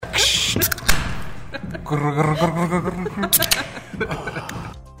Hey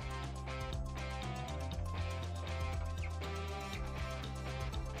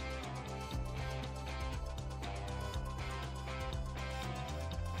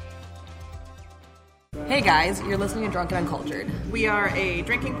guys, you're listening to Drunk and Uncultured. We are a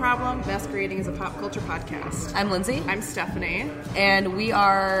drinking problem masquerading as a pop culture podcast. I'm Lindsay. I'm Stephanie. And we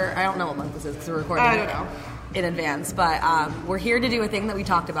are, I don't know what month this is because we're recording I don't know. In advance, but we're here to do a thing that we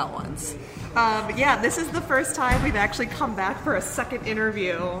talked about once. This is the first time we've actually come back for a second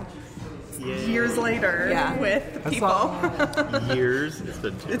interview years later with people. Years? It's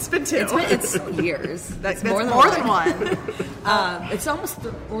been two. It's been two. It's years. That's more than one. It's almost,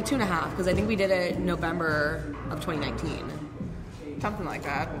 2.5, because I think we did it in November of 2019. Something like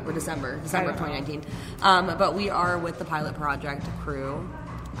that. Or December of 2019. But we are with the Pilot Project crew.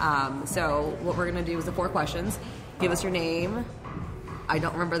 So what we're going to do is the 4 questions. Give us your name. I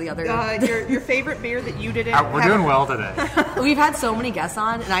don't remember the other. Your favorite beer that you didn't. We're doing well today. We've had so many guests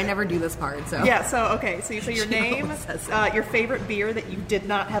on, and I never do this part. So yeah. So okay. So you say your name, your favorite beer that you did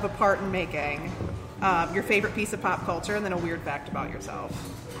not have a part in making, your favorite piece of pop culture, and then a weird fact about yourself.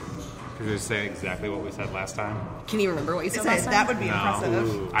 Could you say exactly what we said last time? Can you remember what you said last time? That would be impressive.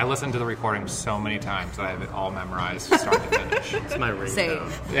 Ooh. I listened to the recording so many times that I have it all memorized, start to finish. It's my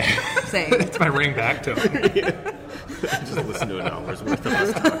ringtone. Same. It's my ring back to it. Just listen to an hour's worth of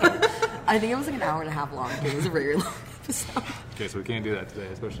us talking. I think it was like an hour and a half long. It was a very long episode. Okay, so we can't do that today,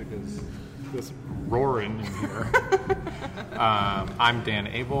 especially because this roaring in here. I'm Dan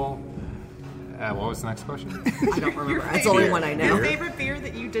Abel. What was the next question? I don't remember. It's the only one I know. Your favorite beer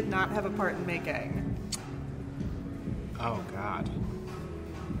that you did not have a part in making? Oh, God.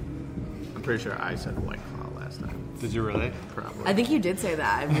 I'm pretty sure I said White Claw last time. Did you really? Probably. I think you did say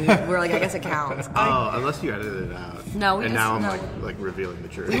that. We're like, I guess it counts. Unless you edited it out. No, we and just, now I'm no. like revealing the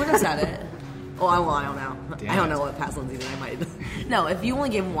truth. We would have said it. Well, I don't know. Damn I don't it. know what past Lindsay did. I might. No, if you only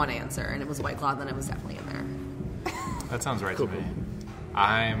gave one answer and it was White Claw, then it was definitely in there. That sounds right Cool. to me.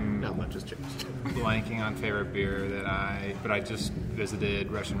 I'm Not much has changed. blanking on favorite beer but I just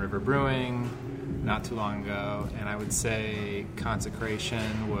visited Russian River Brewing not too long ago, and I would say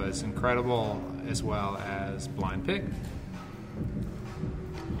Consecration was incredible, as well as Blind Pig.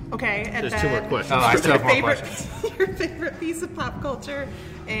 Okay, and There's then 2 more questions. Oh, I still have more favorite, questions. your favorite piece of pop culture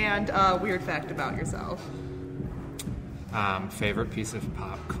and a weird fact about yourself. Favorite piece of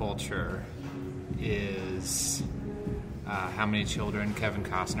pop culture is how many children Kevin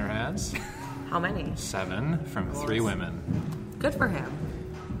Costner has. How many? 7 from 3 women. Good for him.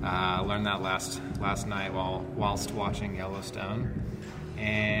 Learned that last night whilst watching Yellowstone.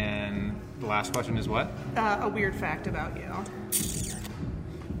 And the last question is what? A weird fact about you.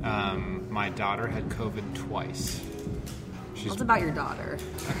 My daughter had COVID twice. What's about your daughter?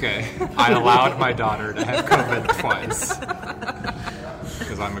 Okay. I allowed my daughter to have COVID twice.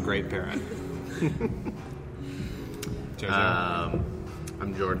 Because I'm a great parent. Jojo?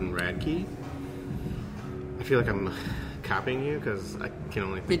 I'm Jordan Radke. I feel like I'm copying you because I can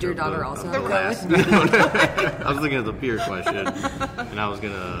only think Did your of daughter the, also of the have last. I was looking at the beer question, and I was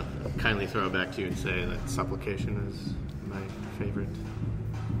going to kindly throw it back to you and say that Supplication is my favorite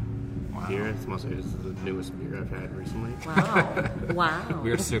beer. It's mostly just the newest beer I've had recently. Wow.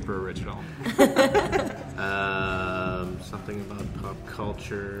 We're super original. Something about pop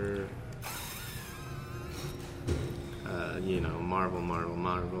culture. Marvel,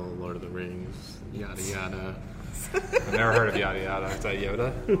 Lord of the Rings, yada yada. I've never heard of yada yada. Is that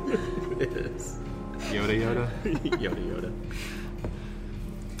Yoda? It is. Yoda?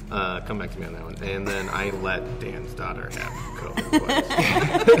 Yoda. Come back to me on that one. And then I let Dan's daughter have COVID twice.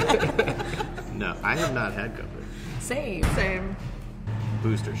 No, I have not had COVID. Same.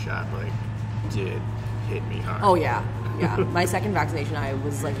 Booster shot, did hit me hard. Oh, yeah. My second vaccination, I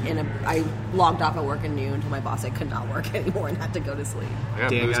was I logged off at work at noon, told my boss I could not work anymore and had to go to sleep.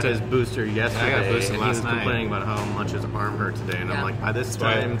 Dan got his booster yesterday, I got boosted and he was last night. complaining about how much his arm hurt today, and I'm like, by this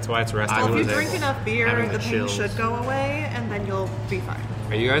That's time, why it's resting. I Well, if was you drink able- enough beer, having the pain chills. should go away, and then you'll be fine.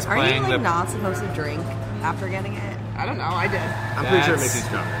 Are you guys Are you playing not supposed to drink after getting it? I don't know. I did. I'm pretty sure it makes you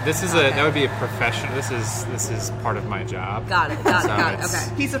stronger. This is Okay. that would be a professional. This is part of my job. Got it. So Okay.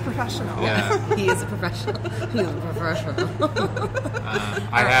 it's- He's a professional. Yeah. He is a professional.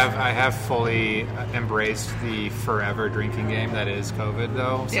 I have fully embraced the forever drinking game that is COVID,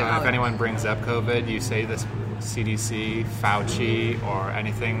 though. So Yeah. if anyone brings up COVID, you say this CDC, Fauci, or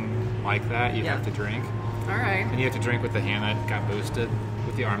anything like that, you Yeah. have to drink. All right. And you have to drink with the hand that got boosted,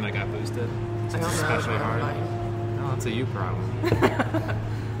 with the arm that got boosted. So I it's don't know. especially hard. Mine. No, that's a you problem.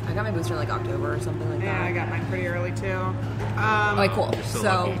 I got my booster in October or something like Yeah, that. I got mine pretty early too. Okay, cool. so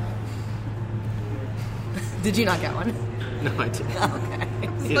So, lucky. Did you not get one? No, I didn't.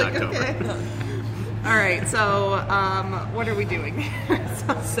 Okay. In October. Okay. All right, so what are we doing?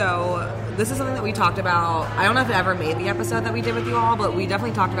 So this is something that we talked about. I don't know if it ever made the episode that we did with you all, but we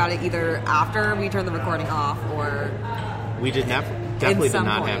definitely talked about it either after we turned the recording off or... We definitely did some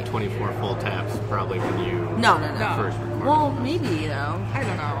not point. have 24 full taps probably when you No. first recorded. Well, maybe, though. I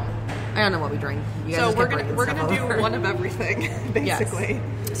don't know. I don't know what we drink. You guys So just we're kept gonna bringing do stuff over. one of everything, basically.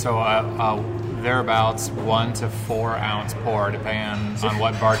 So thereabouts 1 to 4 ounce pour, depending on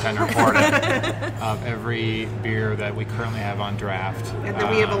what bartender poured it, of every beer that we currently have on draft. And then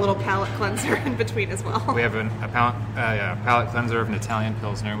we have a little palate cleanser in between as well. We have a palate cleanser of an Italian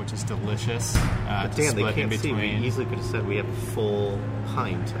Pilsner, which is delicious. But to Dan, they split in can't see. We between. easily could have said we have a full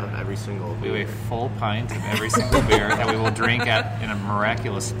pint of every single We beer. have a full pint of every single beer that we will drink at in a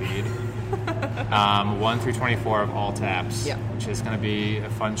miraculous speed. 1 through 24 of all taps, Yeah. which is going to be a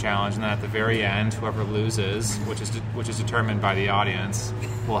fun challenge. And then at the very end, whoever loses, which is determined by the audience,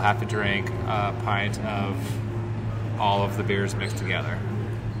 will have to drink a pint of all of the beers mixed together.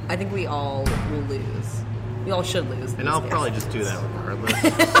 I think we all will lose. We all should lose. And I'll probably just do that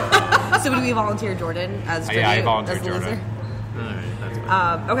regardless. So do we volunteer Jordan as Yeah, I tribute, volunteer as the Jordan. loser? Alright, that's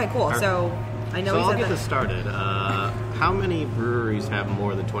fine. Okay, cool. So I know So we I'll said get that. this started. How many breweries have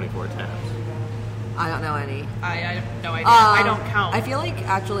more than 24 taps? I don't know any. I have no idea. I don't count. I feel like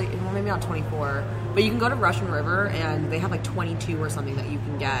actually, well, maybe not 24, but you can go to Russian River and they have like 22 or something that you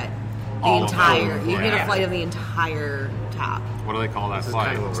can get. The All of entire, them. you can get Yeah. a flight of the entire tap. What do they call that This is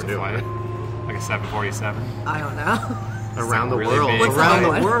flight? kinda what Just we're a flight? doing. Like a 747? I don't know. Around the really world. big. What's Around that the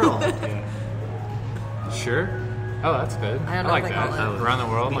one? world. Yeah. Sure. Oh, that's good. I don't know like what they that. call it. Around the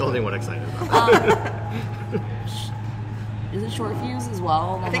world. The only one excited about that. Is it short fuse as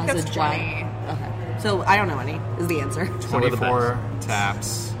well? I think That has that's a jet? 20. Okay. So I don't know any, is the answer. So we're the 24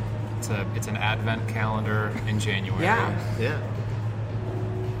 taps. It's an advent calendar in January. Yeah. Yeah.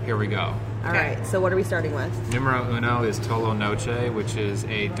 Here we go. All right. So what are we starting with? Numero uno is Tolo Noche, which is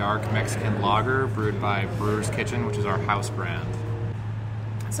a dark Mexican lager brewed by Brewer's Kitchen, which is our house brand.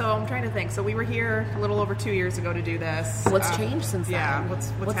 So I'm trying to think. So we were here a little over 2 years ago to do this. What's changed since then? Yeah,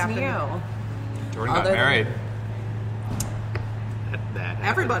 what's happened? new? Jordan got Other than- married. That happened.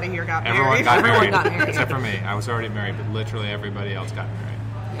 Everybody here got Everyone married. got Everyone married, got married. except for me. I was already married, but literally everybody else got married.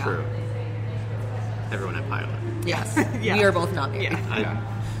 Yeah. True. Everyone at Pilot. Yes. Yeah. We are both not married. Yeah. Yeah.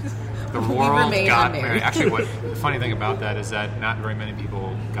 The We world remain got unmarried. married. Actually, what the funny thing about that is that not very many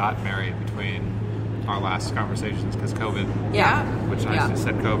people got married between our last conversations because COVID. Yeah. Which I Yeah. just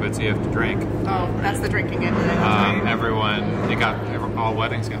said COVID, so you have to drink. Oh, that's the drinking end of it. That's right. All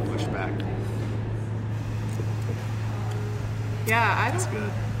weddings got pushed back. Yeah, I That's don't.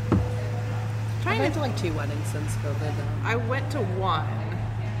 good. I've been to like 2 weddings since COVID. Though. I went to one.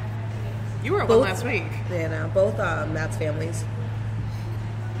 You were at one Both- last week. Yeah, no, both Matt's families.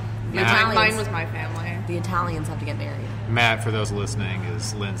 The Matt- Italians, Mine was my family. the Italians have to get married. Matt, for those listening,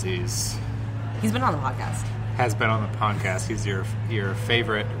 is Lindsay's. He's been on the podcast. Has been on the podcast. He's your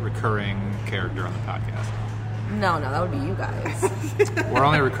favorite recurring character on the podcast. No, that would be you guys. We're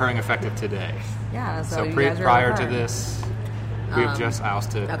only recurring effective today. Yeah, so, So you guys are prior to recurring. this, we've just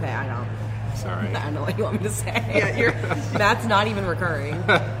ousted. Okay, I don't. Sorry. I don't know what you want me to say. Yeah, you're. Matt's not even recurring.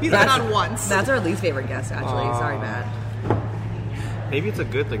 He's been Matt's- on once. Matt's our least favorite guest, actually. Sorry, Matt. Maybe it's a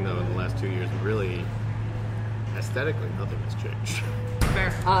good thing though. In the last 2 years, really, aesthetically, nothing has changed.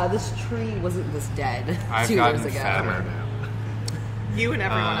 Fair. This tree wasn't this dead I've 2 gotten years ago. fatter. You and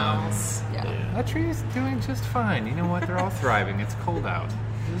everyone else. Yeah. That tree is doing just fine. You know what? They're all thriving. It's cold out.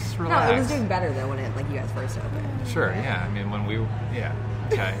 Just No, relax. it was doing better though when it you guys first opened. Sure. Yeah. I mean, when we. Yeah.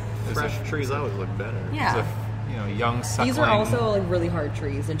 Okay. There's Fresh a, trees always look better. Yeah. there's a young suckling. These are also like really hard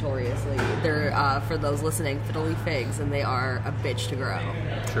trees, notoriously. They're for those listening, fiddly figs, and they are a bitch to grow.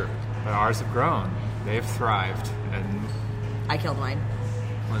 Sure. But ours have grown. They've thrived, and I killed mine.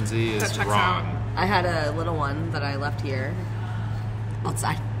 Lindsay That is checks wrong. I had a little one that I left here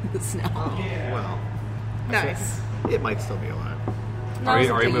outside in the snow. Well, Nice. it might still be alive. No, Are it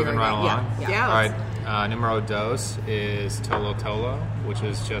you was like a moving year right ago. along? Yeah. Yeah. All right. Numero dos is Tolo Tolo, which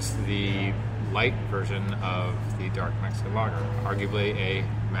is just the light version of the dark Mexican lager, arguably a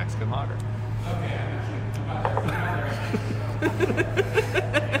Mexican lager.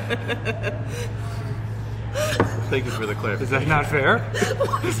 Thank you for the Is clarification. that not fair?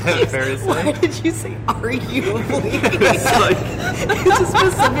 Is that fair to Why say? did you say arguably? It's like, It's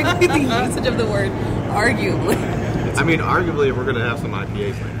specifically the usage of the word arguably. I mean, arguably, we're going to have some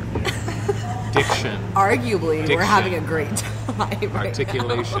IPAs later. Diction, Arguably, we're Diction. having a great time. Right now.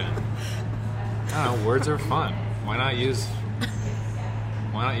 articulation. I don't know. Words are fun. Why not use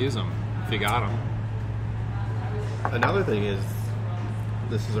them if you got them? Another thing is,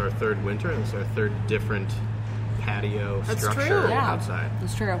 this is our third winter, and this is our third different patio That's structure true. Yeah, outside.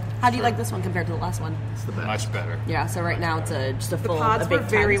 that's true. How do you like this one compared to the last one? It's the best. Much better. Yeah, so right now it's just a The full, pods a were big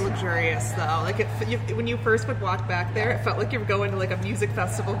very tent. luxurious, though. Like when you first would walk back there, it felt like you were going to like a music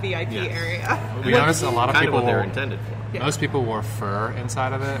festival VIP Yes. area. We noticed a lot of Kind of people what they were wore, intended for. Yeah. most people wore fur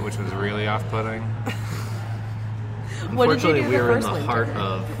inside of it, which was really off-putting. What did you Unfortunately, do we the were in first the winter? heart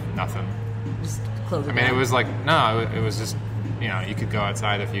of. Nothing. Just close it I mean, down. it was like, no, it was just, you could go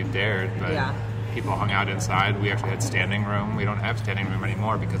outside if you dared, but Yeah. people hung out inside. We actually had standing room. We don't have standing room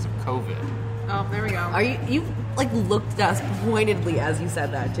anymore because of COVID. Oh, there we go. Are you like looked at us pointedly as you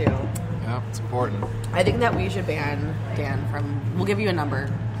said that too? Yeah, it's important. I think that we should ban Dan from. We'll give you a number.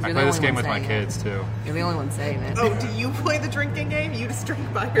 I You're play the this only game one with my saying it. kids, too. You're the only one saying it. Oh, do you play the drinking game? You just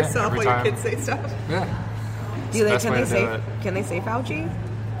drink by yourself every while your time. kids say stuff? Yeah. Do they? best Can way they to do say? it. Can they say Fauci?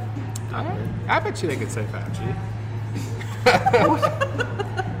 I bet you they could say Fauci.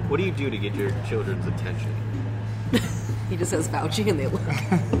 What do you do to get your children's attention? He just says Fauci, and they look.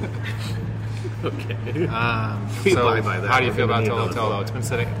 Okay. So, abide by that. how do you We're feel gonna about need Tolo those. Tolo? It's been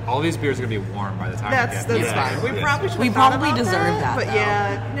sitting. All these beers are going to be warm by the time That's we get Yeah. fine. We Yeah. probably should. We have thought probably about deserve that, but though.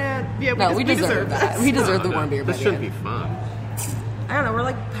 yeah, No, we deserve that. this. We deserve the No, warm beer. This by shouldn't the be end. fun. I don't know. We're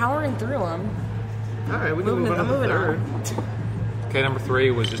like powering through them. All right, we can move on to the Moving third. on. Okay, number 3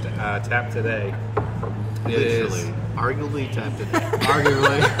 was just Tap Today. It is Literally, arguably tapped it.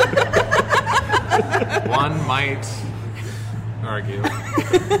 arguably one might argue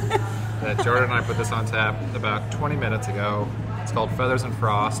that Jordan and I put this on tap about 20 minutes ago. It's called Feathers and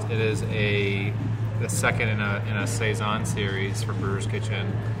Frost. It is the second in a saison series for Brewer's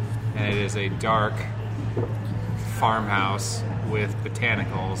Kitchen, and it is a dark farmhouse with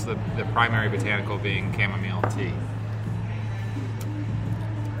botanicals. The primary botanical being chamomile tea.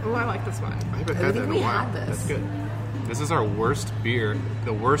 Oh, I like this one. I haven't I had that think in we a while. had this. That's good. This is our worst beer,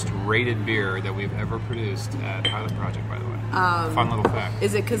 the worst rated beer that we've ever produced at Pilot Project, by the way. Fun little fact.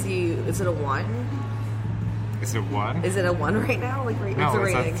 Is it because is it a 1? Is it 1? Is it a 1 right now? Like, No,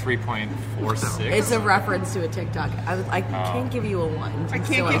 what's the it's rating? a 3.46. It's a reference to a TikTok. I can't give you a 1. I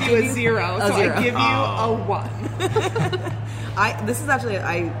So can't give you a 0, so zero. I give you a 1. This is actually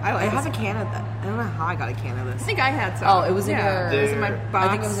I like have this a can of that. I don't know how I got a can of I this. think I had some. Oh, it was in your- It was in my There- box. I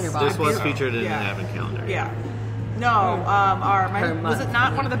think it was in your box. This was Beer- featured in Yeah. the Advent calendar. Yeah. No, Per was month. it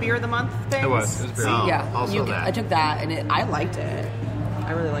not one of the beer of the month things? It was. It was beer. Oh, Yeah, also that. I took that and I liked it.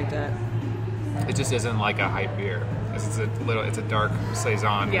 I really liked it. It just isn't like a hype beer. It's a dark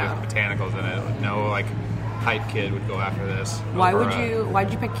saison Yeah. with botanicals in it. No like hype kid would go after this. Why over would a- you? Why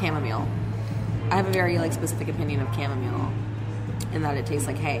did you pick chamomile? I have a very specific opinion of chamomile, in that it tastes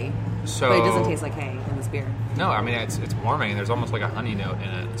like hay, So but it doesn't taste like hay in this beer. No, I mean it's warming. There's almost like a honey note in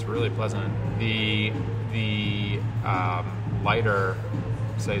it. It's really pleasant. The lighter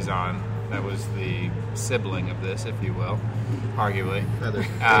saison that was the sibling of this, if you will, arguably. Feathers.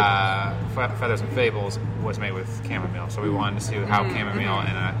 Feathers and Fables was made with chamomile, so we wanted to see how chamomile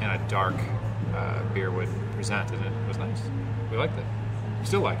in a dark beer would present, and it was nice. We liked it.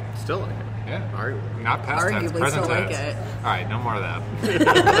 Still like it. Still like it. Yeah. Arguably. Not past tense, Arguably present still like tense. it. All right, no more of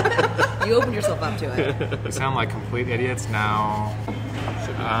that. You opened yourself up to it. We sound like complete idiots now.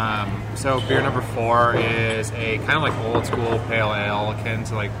 So beer number 4 is a kind of like old school pale ale, akin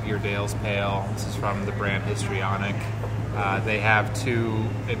to like your Dale's Pale. This is from the brand Histrionic. They have two.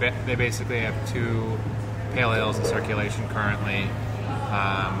 They basically have 2 pale ales in circulation currently,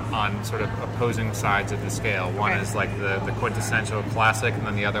 on sort of opposing sides of the scale. One Okay. is like the quintessential classic, and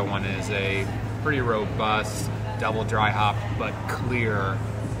then the other one is a pretty robust, double dry hop but clear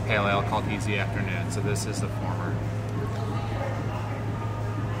pale ale called Easy Afternoon. So this is the former.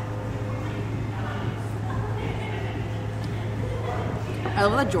 I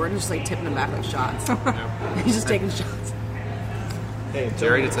love that Jordan's just like tipping them back like shots. He's just taking shots. Hey,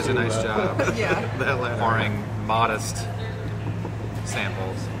 Jerry did such a nice job Yeah. that latter. pouring modest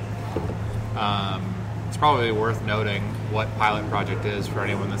samples. It's probably worth noting what Pilot Project is for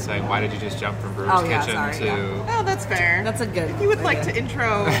anyone that's saying, why did you just jump from Brewer's Oh, yeah, Kitchen sorry, to... yeah. Oh, that's fair. That's a good. If you would like to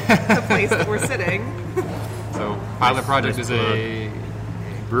intro the place that we're sitting. So Pilot Project nice is a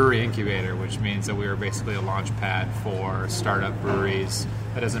brewery incubator, which means that we are basically a launch pad for startup breweries.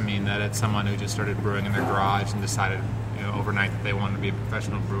 That doesn't mean that it's someone who just started brewing in their garage and decided, overnight that they wanted to be a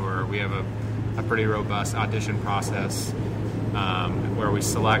professional brewer. We have a pretty robust audition process where we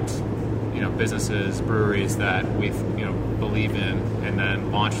select, businesses, breweries that we, believe in, and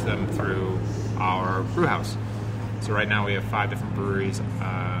then launch them through our brew house. So right now we have 5 different breweries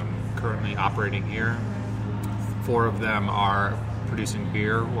currently operating here. 4 of them are producing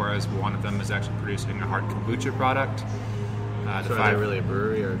beer, whereas one of them is actually producing a hard kombucha product. So are they really a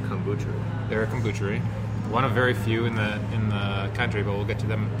brewery or a kombucha? They're a kombuchery. One of very few in the country, but we'll get to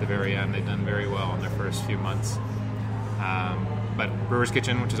them at the very end. They've done very well in their first few months. But Brewer's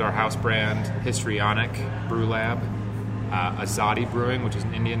Kitchen, which is our house brand, Histrionic Brew Lab, Azadi Brewing, which is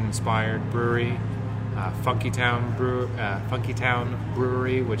an Indian-inspired brewery, Funky Town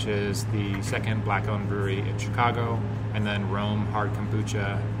Brewery, which is the second black-owned brewery in Chicago, and then Rome Hard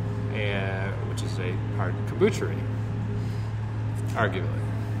Kombucha, which is a hard kombuchery, arguably.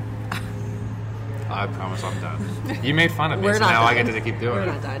 I promise I'm done. You made fun of me, We're so not now I done. get to keep doing We're it.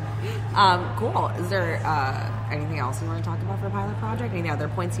 not done. Cool. Is there anything else you want to talk about for Pilot Project? Any other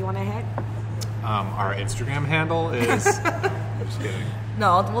points you want to hit? Our Instagram handle is... I'm just kidding.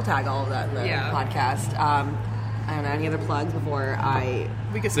 No, we'll tag all of that in the Yeah. podcast. I don't know, any other plugs before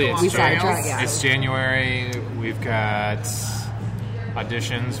We could See, go it's on We started trails. trying, yeah. It's January. We've got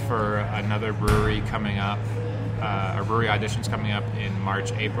auditions for another brewery coming up. Our brewery auditions coming up in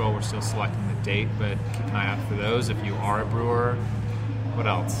March, April. We're still selecting the date, but keep an eye out for those. If you are a brewer, what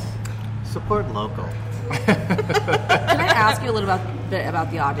else? Support local. Can I ask you a little bit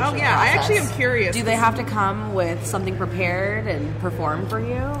about the audition Oh, yeah, I process? actually am curious. Do they have to come with something prepared and perform for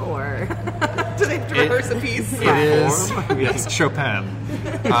you, or Do they have to rehearse a piece? It is yes, Chopin.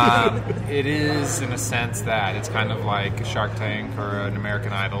 It is in a sense that it's kind of like a Shark Tank or an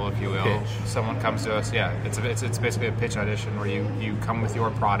American Idol, if you will. Pitch. Someone comes to us. Yeah, it's basically a pitch audition where you come with your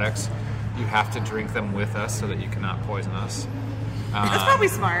products. You have to drink them with us so that you cannot poison us. That's probably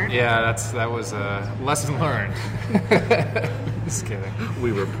smart. Yeah, that was a lesson learned. Just kidding.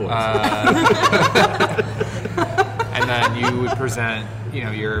 We were poised. And then you would present,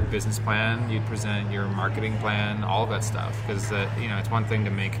 your business plan. You'd present your marketing plan, all of that stuff. Because it's one thing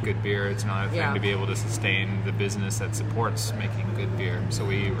to make good beer. It's another thing Yeah. to be able to sustain the business that supports making good beer. So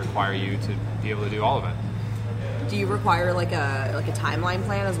we require you to be able to do all of it. do you require like a timeline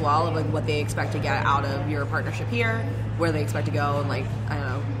plan as well of like what they expect to get out of your partnership here, where they expect to go in like, I don't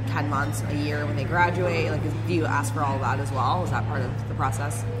know, 10 months, a year when they graduate? Like, do you ask for all of that as well? Is that part of the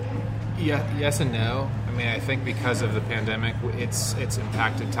process? Yeah, yes and no. I mean, I think because of the pandemic, it's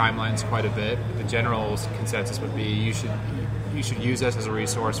impacted timelines quite a bit. The general consensus would be you should use us as a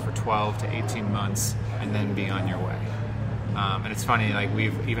resource for 12 to 18 months and then be on your way. And it's funny, like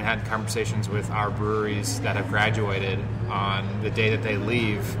we've even had conversations with our breweries that have graduated. On the day that they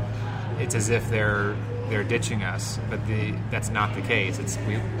leave, it's as if they're ditching us, but that's not the case.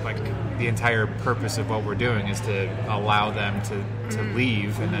 The entire purpose of what we're doing is to allow them to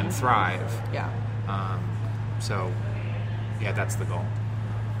leave and then thrive. Yeah. So, yeah, that's the goal.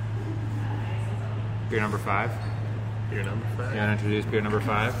 Beer number 5. Beer number 5. You want to introduce beer number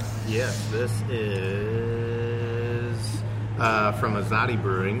 5? Yes, this is from Azadi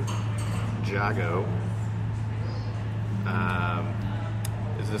Brewing, Jago.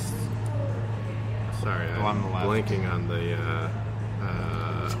 Is this? Sorry, The one on the I'm left. blanking on the.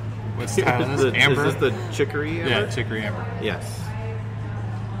 What's the title of this? Amber? Is this the Chicory Amber? Yeah, Chicory Amber. Yes.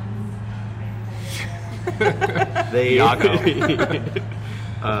 They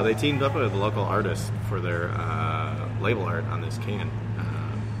they teamed up with local artists for their label art on this can.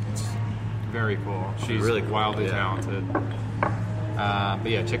 Very cool. She's Really cool, wildly yeah. talented. But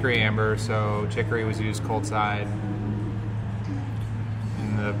yeah, Chicory Amber. So chicory was used cold side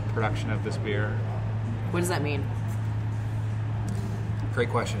in the production of this beer. What does that mean? Great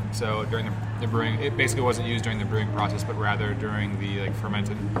question. So during the brewing, it basically wasn't used during the brewing process, but rather during the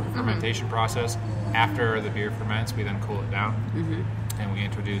fermentation process. After the beer ferments, we then cool it down, and we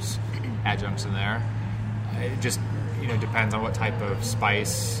introduce adjuncts in there. It just depends on what type of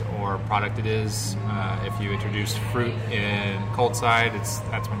spice or product it is. If you introduce fruit in cold side,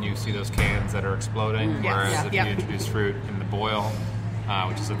 that's when you see those cans that are exploding. Yes. Whereas Yeah. if Yep. you introduce fruit in the boil,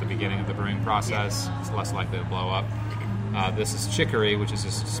 which is at the beginning of the brewing process, it's less likely to blow up. This is chicory, which is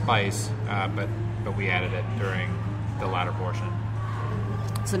just a spice, but we added it during the latter portion.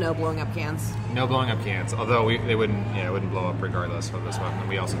 So no blowing up cans. No blowing up cans, although it wouldn't blow up regardless of this one. And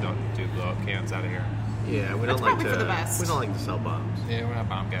we also don't do blow up cans out of here. Yeah, we That's don't like probably to. for the best. We don't like to sell bombs. Yeah, we're not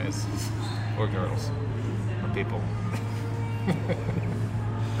bomb guys or girls or people.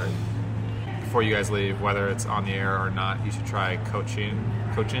 Right. Before you guys leave, whether it's on the air or not, you should try Cochin,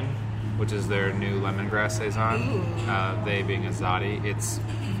 which is their new lemongrass saison. They being Azadi, it's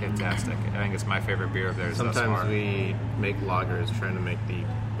fantastic. I think it's my favorite beer of theirs thus far. Sometimes we make lagers trying to make the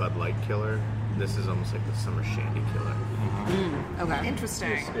Bud Light killer. This is almost like the summer shandy killer. Okay.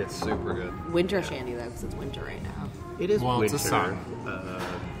 Interesting. It's super good. Winter shandy though, because it's winter right now. It is Well, winter. it's a song.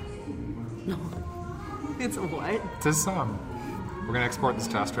 It's a what? It's a song. We're gonna export this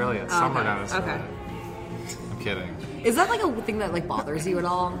to Australia. It's summer now. Okay. I'm kidding. Is that like a thing that like bothers you at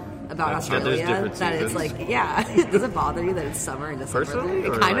all about That Australia? there's different That it's seasons? like, yeah, does it bother you that it's summer and December? Personally, It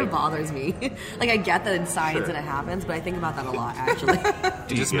or kind of like- bothers me. Like I get that in science Sure. and it happens, but I think about that a lot actually. It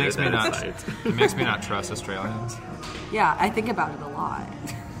just get makes it me that not. science. It makes me not trust Australians. Yeah, I think about it a lot.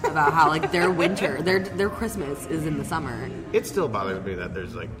 About how like their winter, their Christmas is in the summer. It still bothers me that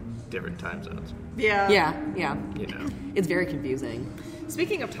there's like different time zones. Yeah. Yeah. You know, It's very confusing.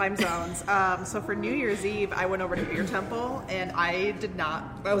 Speaking of time zones, so for New Year's Eve, I went over to Beer Temple, and I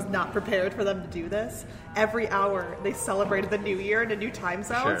was not prepared for them to do this. Every hour, they celebrated the New Year in a new time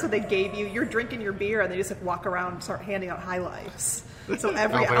zone, Sure. so they gave you're drinking your beer, and they just like walk around and start handing out high lifes. So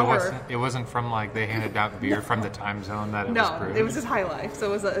every But hour. it wasn't from like they handed out beer from the time zone that it was No, brewed. it was just high life.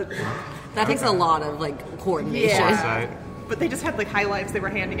 So it was That takes a lot of like coordination. Yeah. Right. but they just had like high lives they were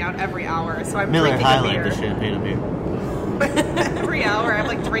handing out every hour. So I'm Miller drinking High a Life, beer. the champagne of beer. Every hour, I'm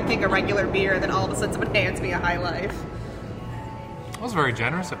like drinking a regular beer, and then all of a sudden someone hands me a high life. It was very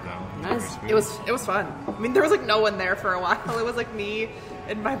generous of them. Nice. Very sweet. It was fun. I mean, there was like no one there for a while. It was like me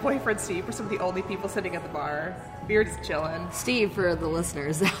and my boyfriend Steve were some of the only people sitting at the bar. We were just chilling. Steve, for the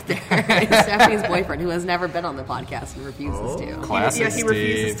listeners out there, is Stephanie's boyfriend who has never been on the podcast and refuses to. Classic Yeah, he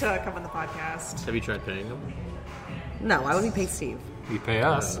refuses Steve. to come on the podcast. Have you tried paying them? No, why would we pay Steve? You pay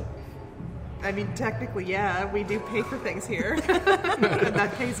us. I mean, technically, yeah, we do pay for things here, and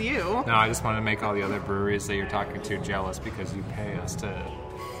that pays you. No, I just want to make all the other breweries that you're talking to jealous because you pay us to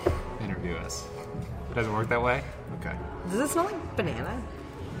interview us. It doesn't work that way? Okay. Does it smell like banana?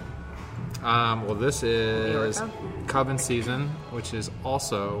 Well, this is Yorka? Coven Season, which is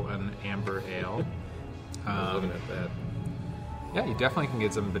also an amber ale. I was looking at that. Yeah, you definitely can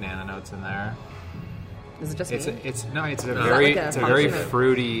get some banana notes in there. Is it just It's me? it's that very like a it's a very function of-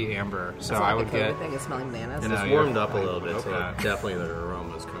 fruity amber. So It's not I like would the COVID get thing is smelling bananas. And No, it's warmed you're up a fine. little bit, so Okay. definitely the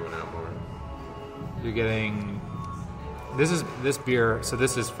aroma's coming out more. you're getting this beer. So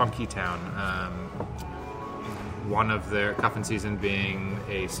this is Funky Town. One of their Cuffin Season being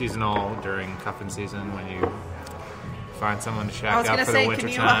a seasonal during Cuffin Season when you find someone to I shack was out gonna for say, the winter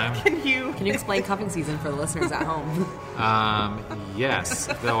can time. you Can you explain cuffing season for the listeners at home? Yes,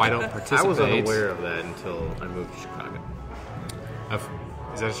 though I don't participate. I was unaware of that until I moved to Chicago.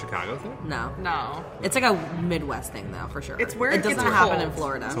 Is that a Chicago thing? No. No. It's like a Midwest thing, though, for sure. It's where it it doesn't gets happen cold. in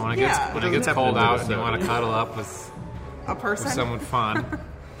Florida. So when it Yeah. gets It when it doesn't gets happen cold in out and you Minnesota. want to cuddle up with A person. someone fun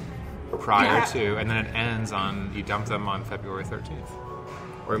prior Yeah. to, and then it ends on you dump them on February 13th.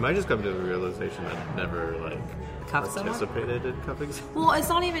 Or I might just come to the realization that I've never Cuffed someone? participated in cuffing. Well, it's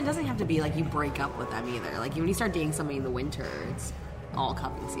not even. It doesn't have to be like you break up with them either. Like when you start dating somebody in the winter, it's all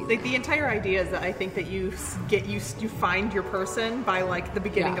cuffing season. Like the entire idea is that I think that you find your person by like the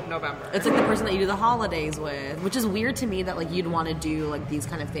beginning Yeah. of November. It's like the person that you do the holidays with, which is weird to me that like you'd want to do like these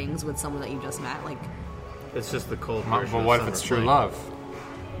kind of things with someone that you just met. Like, It's just the cold But version of what if summer it's true fling. love?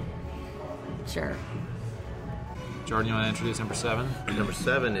 sure. Jordan, you want to introduce number 7? Number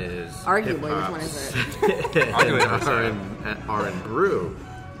 7 is Arguably, which hip-hop's one is it? Arguably number 7. R&, Brew,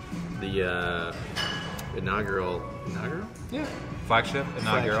 the inaugural Yeah. Flagship,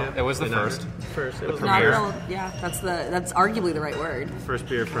 inaugural. flagship. It was the Inaugural. first. First, it was the Not Premiere. real. Yeah, that's arguably the right word. first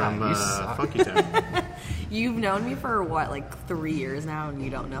beer from God, you suck. Funky Town. You've known me for what, like 3 years now, and you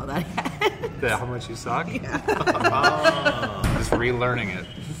don't know that yet. How much you suck? Just relearning it.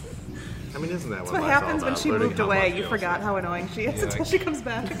 I mean, isn't that That's what what life's all happens when about? she Learning moved how away. much You else forgot is. how annoying she is Yeah, until like- she comes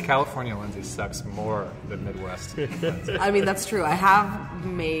back. California Lindsay sucks more than Midwest. I mean, that's true. I have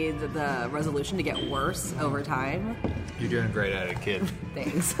made the resolution to get worse over time. You're doing great at it, kid.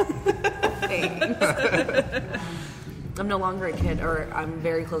 Thanks. Thanks. I'm no longer a kid, or I'm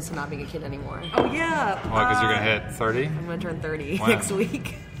very close to not being a kid anymore. Oh yeah. Why? Because you're gonna hit 30 I'm going to turn 30 Wow. next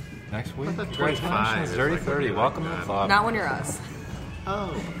week. next week. thought 25 Congratulations, is dirty like 30. when Welcome to you're the like club. Not when you're us.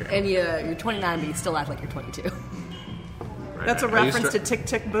 Oh, okay. And you're 29, but you still act like you're 22. Right, That's a right. reference str- to Tick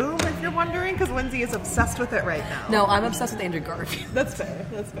Tick Boom, if you're wondering, because Lindsay is obsessed with it right now. No, I'm obsessed with Andrew Garfield. That's fair.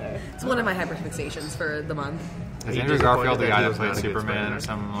 That's fair. It's one of my hyperfixations for the month. Is you Andrew disappointed Garfield the that guy he that was played not a good Superman Spider-Man? or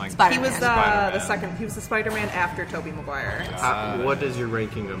something like Spider-Man. He was Spider-Man. the second. He was the Spider-Man after Tobey Maguire. What is your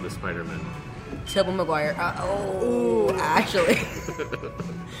ranking of the Spider-Man? Tobey Maguire. Actually.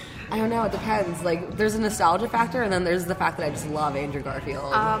 I don't know. It depends. Like, there's a nostalgia factor, and then there's the fact that I just love Andrew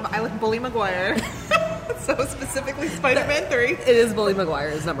Garfield. I like Bully Maguire. So specifically Spider-Man 3. It is Bully Maguire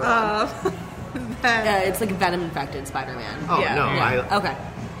is number one. Then- It's like Venom-infected Spider-Man. Oh, Yeah. no. Yeah. Okay.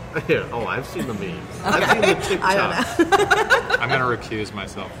 I've seen the memes. I've seen the TikToks. I don't know. I'm gonna recuse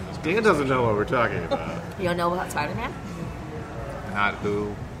myself from this. Dan doesn't know what we're talking about. You don't know about Spider-Man? Not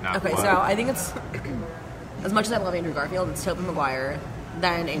who, not Okay, what. so I think it's as much as I love Andrew Garfield, it's Tobey Maguire,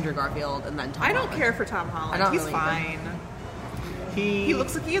 then Andrew Garfield, and then Tom I don't Holland. care for Tom Holland. I don't He's really fine. He He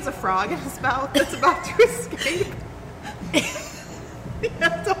looks like he has a frog in his mouth that's about to escape. He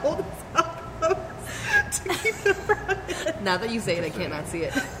has to hold his mouth closed to keep the frog in. Now that you say it, I can't not see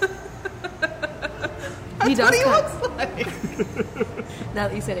it. That's what he kinda- looks like. Now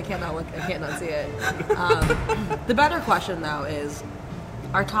that you say it, I can't not see it. The better question, though, is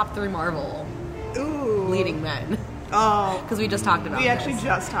our top 3 Marvel Ooh. leading men. Oh. Because we just talked about We actually this.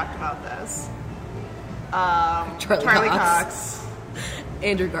 just talked about this. Charlie Cox.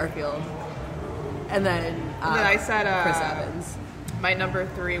 Andrew Garfield. And then, And then I said Chris Evans. my number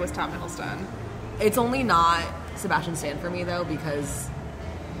 3 was Tom Hiddleston. It's only not Sebastian Stan for me, though, because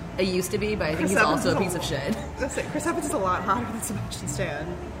it used to be, but I think Chris he's Evans also is a piece of shit. That's it. Chris Evans is a lot hotter than Sebastian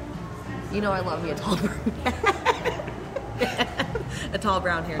Stan. You know I love me a tall a tall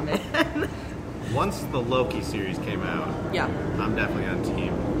brown haired man. once the Loki series came out, Yeah. I'm definitely on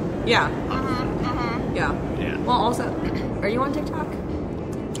team. Yeah. Yeah. Yeah. Well, also, are you on TikTok?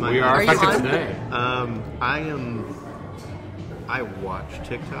 We are Are you effective on? today. I watch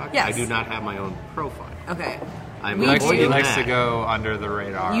TikTok. Yes. I do not have my own profile. Okay. I'm We He likes, do. he avoiding likes to that. go under the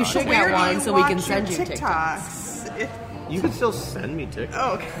radar. You should Where get do one you so we can watch send you your TikToks. You can still send me TikToks.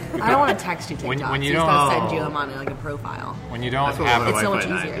 Oh, okay. I don't want to text you TikToks. When you I just don't- gotta send you them on like a profile. When you don't That's what have my It's so wife much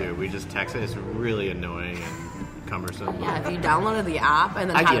and I easier. do. We just text it. It's really annoying and cumbersome. Yeah, if you downloaded the app and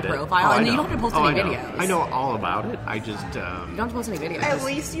then I had get a it. profile, Oh, I and you know. don't have to post Oh, any I know. videos. I know all about it. I just You don't have to post any videos. At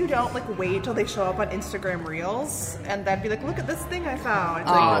least you don't like wait till they show up on Instagram Reels and then be like, "Look at this thing I found." It's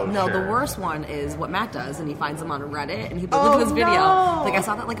like, Oh, No, the sure. worst one is what Matt does, and he finds them on Reddit, and he'll be like, Oh, look at this video. no. Like, I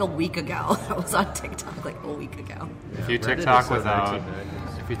saw that like a week ago. I was on TikTok like a week ago. If you Reddit TikTok is so without, hard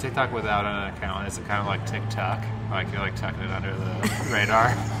to- if you TikTok without an account, it's kind of like TikTok. Like you're like tucking it under the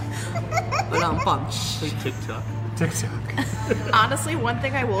radar. But TikTok. TikTok. honestly, one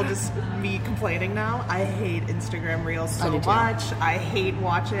thing I will just be complaining now. I hate Instagram Reels I so do too. much. I hate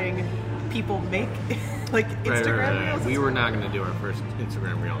watching people make like Instagram Reels. We were not going to do our first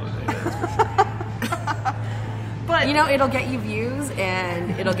Instagram reel today. That's for sure. But you know, it'll get you views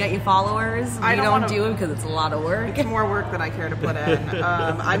and it'll get you followers. I We don't don't wanna- do it because it's a lot of work. it's more work than I care to put in.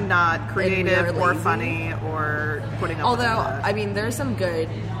 I'm not creative we're or lazy. funny or putting up. Although, with that. I mean, there's some good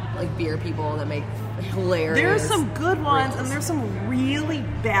like beer people that make hilarious. There's some good ones reels. and there's some really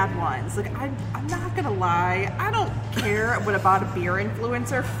bad ones. Like I'm not gonna lie, I don't care what about a beer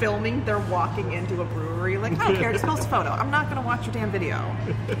influencer filming they're walking into a brewery. Like I don't care, just post a photo. I'm not gonna watch your damn video.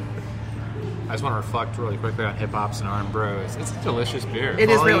 I just want to reflect really quickly on Hip Hops and Arm Bros. It's a delicious beer. It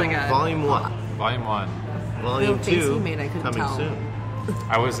is really good. Volume 1. Volume 1. Volume The face 2 you made, I couldn't coming tell. soon.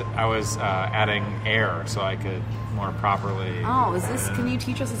 I was adding air so I could more properly. Oh, is this? Can you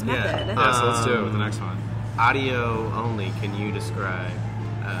teach us this method? Yeah, so let's do it with the next one. Audio only. Can you describe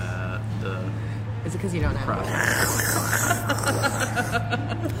the Is it because you don't know?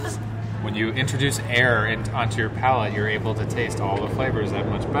 When you introduce air onto your palate, you're able to taste all the flavors that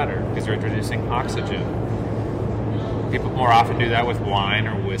much better because you're introducing oxygen. People more often do that with wine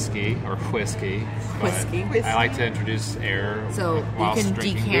or whiskey but Whiskey. I like to introduce air So you whilst can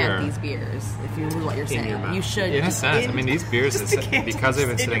drinking decant beer. these beers if you know what you're saying. your mouth. You should. In a sense, I mean, these beers, Just decant because they've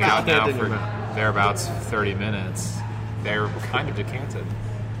been in your sitting mouth. out now In your for mouth. thereabouts 30 minutes, they're kind of decanted,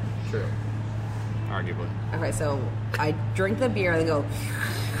 True. arguably. Okay, so I drink the beer and go.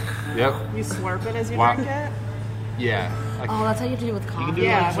 Yep. You slurp it as you Wow. drink it. Yeah. Like, Oh, that's how you have to do it with coffee. can do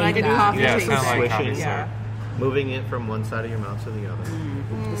Yeah, like when I shake do that. coffee Yeah, it tasting. sounds like Swishing. coffee Yeah. syrup. Moving it from one side of your mouth to the other.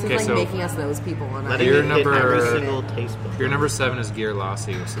 This is Okay, like so- making us those people. And Letting Beer it hit number- every single taste bud. Beer number 7 is Gear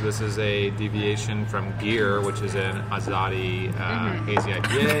Lassi. So this is a deviation from Gear, which is an Azadi hazy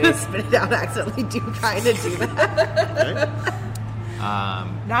IPA. spit it out accidentally. Do kind of do that.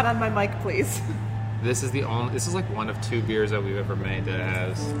 Not on my mic, please. This is like one of 2 beers that we've ever made that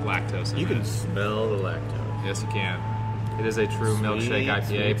has lactose in You it. can smell the lactose. Yes, you can. It is a true milkshake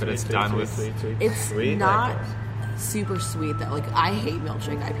IPA, but it's done with. It's sweet not lactose. super sweet. That like I hate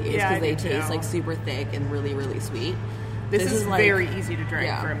milkshake IPAs because Yeah, I they do taste too. like super thick and really really sweet. This is like, very easy to drink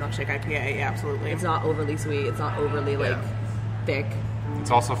yeah. for a milkshake IPA. Yeah, absolutely. It's not overly sweet. It's not overly like thick.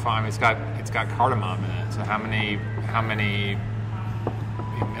 It's also fine. It's got cardamom in it. So how many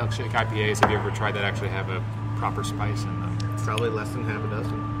milkshake IPAs have you ever tried that actually have a proper spice in them? Probably less than half a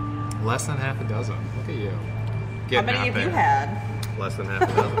dozen. Less than half a dozen. Look at you. How Getting many out have there. you had? Less than half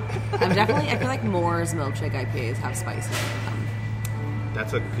a dozen. I feel like Moore's milkshake IPAs have spice in them.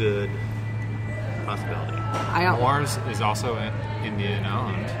 That's a good possibility. I don't. Moore's is also Indian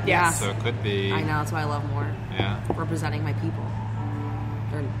owned. Yeah. So it could be. I know that's why I love Moore. Yeah. Representing my people.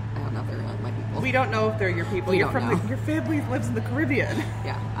 Or I don't know if they're my people. We don't know if they're your people. We You're don't from know. your family lives in the Caribbean.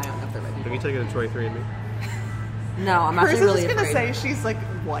 Yeah, I don't know if they're my Have people. you taken a 23andMe? No, I'm Chris actually is really just gonna afraid. say she's like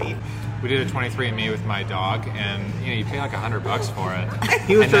white. We did a 23andMe with my dog, and you pay like $100 for it.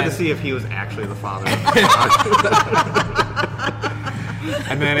 He was And trying then- to see if he was actually the father.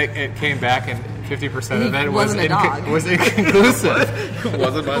 And then it came back, and 50% of He it was wasn't a dog. was inconclusive.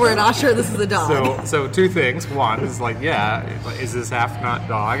 Wasn't my We're not sure this is a dog. So two things. One is like, yeah, is this half not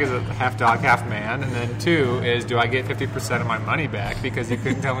dog? Is it half dog, half man? And then two is, do I get 50% of my money back because you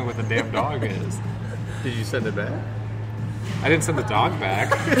couldn't tell me what the damn dog is? Did you send it back? I didn't send the dog back.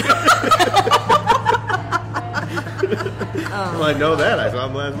 Well, I know that. I saw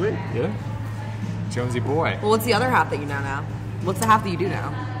him last week. Yeah, Jonesy boy. Well, what's the other half that you know now? What's the half that you do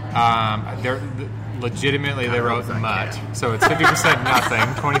now? They're legitimately they God, wrote what was that mutt, cat? so it's 50% nothing,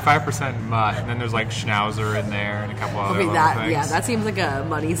 25% mutt, and then there's like schnauzer in there and a couple other Okay, little things. that seems like a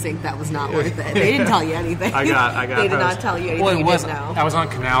money sink that was not worth it. They didn't tell you anything. I got They did hosed. not tell you anything Well, it you was. didn't know. I was on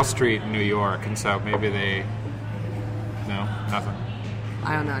Canal Street in New York, and so maybe they. No, nothing.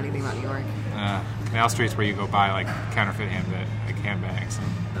 I don't know anything about New York. Canal Street's where you go buy like counterfeit handbags.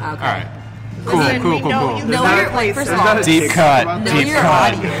 Okay. All right. Listen, we know you No, live you're in like, first of places. all, Deep cut. know Deep your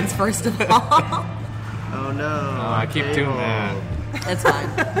cut. audience, first of all. Oh no! Oh, I keep doing that. It's fine.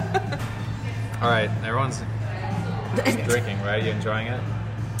 All right, everyone's drinking, right? You enjoying it?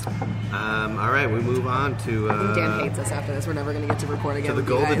 All right, we move on to Dan hates us after this. We're never going to get to record again. to the with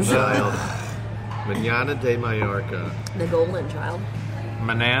you Golden guys. Child, Manana de Mallorca, The Golden Child.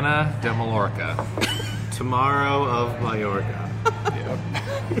 Manana de Mallorca. tomorrow of Mallorca.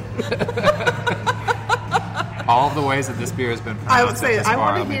 All of the ways that this beer has been pronounced I would say thus I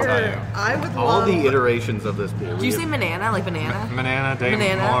far, want let to me tell you. hear. I would All love the iterations of this beer. Did you say banana? Like banana? Manana de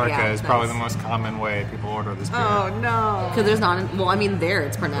Banana, Mallorca yeah, is probably nice. the most common way people order this beer. Oh no! Because there's not. Well, I mean, there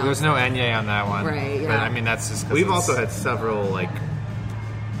it's pronounced. There's no Enye on that one. Right, But yeah. I mean, that's just 'cause We've it's- also had several like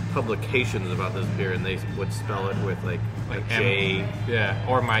publications about this beer, and they would spell it with like J. Yeah,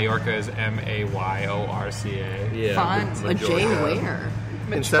 or Mallorca is Mayorca. Yeah, Fun. A J Majorca. where?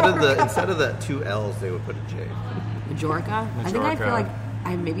 Instead of the two L's, they would put a J. Majorca? I think I feel Majorca. like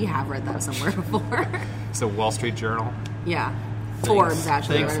I maybe have read that somewhere before. It's the Wall Street Journal. Yeah. Forbes,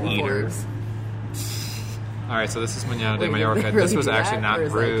 actually. Thanks, I read Eater. Forbes. All right, so this is Manana de Wait, Mallorca. they really This was do actually that, or not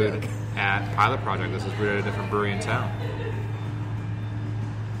is that a brewed joke? at Pilot Project. This was brewed at a different brewery in town.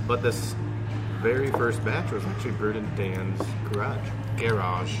 But this very first batch was actually brewed in Dan's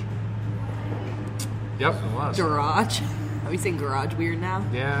garage. Yep, it was. Garage. Are we saying garage weird now?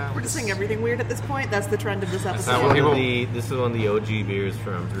 Yeah, We're just saying everything weird at this point. That's the trend of this that episode. what people- This is one of the OG beers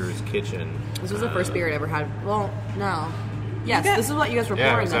from Brewer's Kitchen. This was the first beer I ever had. Well, no. Yes, got- this is what you guys were Yeah, it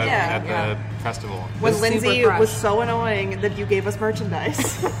pouring. was though. at Yeah. the festival. When Super Lindsay fresh. was so annoying that you gave us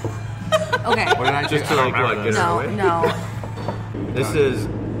merchandise. Okay. What did I Just do? to I like don't what, remember get this. it No, away? no. This is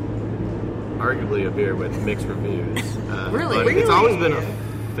arguably a beer with mixed reviews. Really? But it's Really? always been a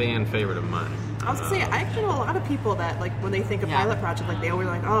fan favorite of mine. I was gonna say, I actually know a lot of people that, like, when they think of Yeah. Pilot Project, like, they always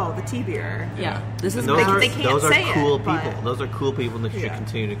like, oh, the tea beer. Yeah. This is And those Matt's, are they can't those are say it, cool but- people. Those are cool people that should Yeah.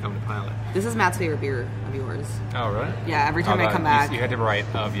 continue to come to Pilot. this is Matt's favorite beer of yours. Oh, really? Yeah, every time I no, come you- back- You had to write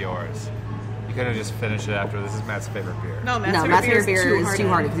of yours. You couldn't just finish it after this is Matt's favorite beer. No, Matt's No, favorite Matt's beer favorite beer is too hard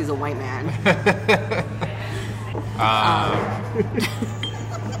hearted. because he's a white man.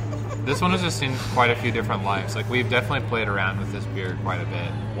 This one has just seen quite a few different lives. Like, we've definitely played around with this beer quite a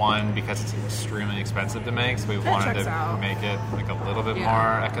bit. One, because it's extremely expensive to make, so we wanted checks to out. make it like a little bit Yeah.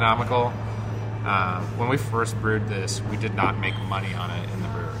 more economical. When we first brewed this, we did not make money on it in the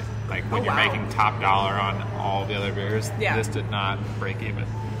brewery. Like, when Oh, you're wow. making top dollar on all the other beers, Yeah. this did not break even.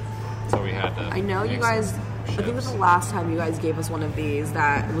 So we had to. I know you make guys. some I think it was shifts. the last time you guys gave us one of these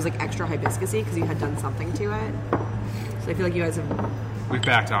that was like extra hibiscusy because you had done something to it. So I feel like you guys have. We've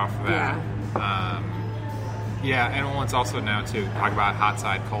backed off of that. Yeah. Yeah, and well, it's also now too talk about hot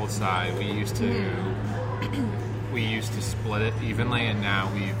side, cold side. We used to Mm-hmm. we used to split it evenly, and now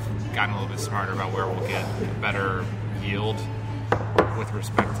we've gotten a little bit smarter about where we'll get better yield with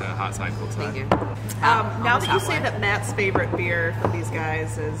respect to hot side, cold side. Thank you. Now that you say that Matt's favorite beer from these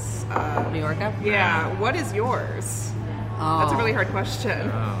guys is, New Yorker. yeah, what is yours? That's a really hard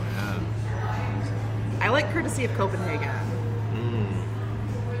question. Oh yeah. I like Courtesy of Copenhagen.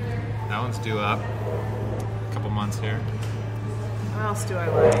 That one's due up. A couple months here. What else do I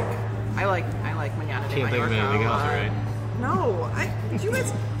like? I like Manana de Can't think of Mallorca anything a else, lot. right? No, you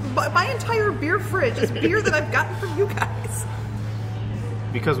guys. My entire beer fridge is beer that I've gotten from you guys.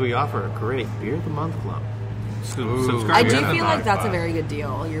 Because we offer a great Beer of the Month club. subscribe. I do to the feel like Month that's a Club. very good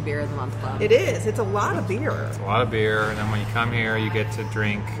deal. Your beer of the month club. It is. It's a lot of beer. It's a lot of beer, and then when you come here, you get to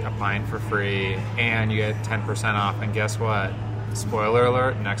drink a pint for free, and you get 10% off. And guess what? Spoiler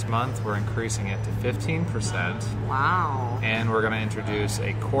alert, next month we're increasing it to 15%, Wow. and we're going to introduce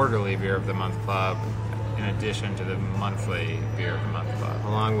a quarterly Beer of the Month Club in addition to the monthly Beer of the Month Club.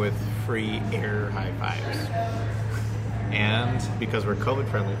 Along with free air high fives. And Because we're COVID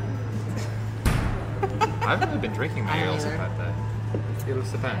friendly. I've really been drinking my I Ale don't either. Sapente. Il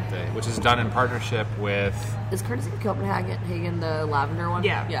Sapente, which is done in partnership with... Is Courtesy of Copenhagen the lavender one?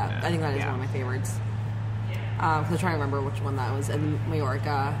 Yeah. Yeah, I think that is Yeah. one of my favorites. 'Cause I'm trying to remember which one that was in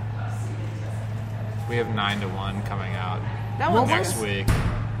Mallorca. We have 9 to 1 coming out That What one's next was- week.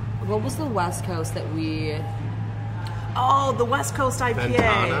 What was the West Coast that we... Oh, the West Coast IPA.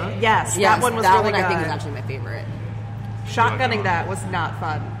 Ventana? Yes, Yes, that one was that really one I think good. is actually my favorite. Shotgunning that was not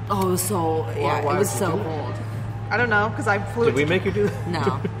fun. Oh, it was so... Yeah, why it was did you so do it? cold. I don't know, because I flew Did it we to- make you do that?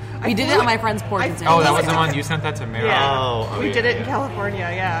 No. I We did it flew on my it- friend's porch I- in San Oh, that Diego. was the one you sent that to Mary. Yeah. Oh, we yeah, did it in yeah. California,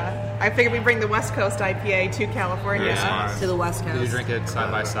 yeah. I figured we'd bring the West Coast IPA to California. Very Yeah. smart. To the West Did you Coast. drink it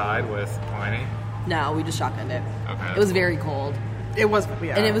side by side with Pliny? No, we just shotgunned it. Okay. It was very cold. It was,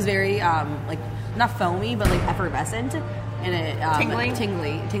 yeah. And it was very, like, not foamy, but, like, effervescent. And it...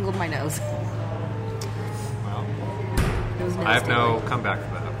 Tingling? Tingled my nose. Well, It was I have no comeback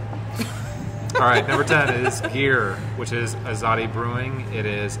for that. All right, number 10 is Gear, which is Azadi Brewing. It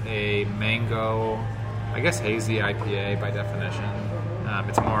is a mango, I guess hazy IPA by definition.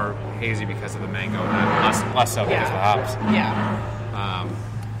 It's more hazy because of the mango, and less so because of the hops. Yeah.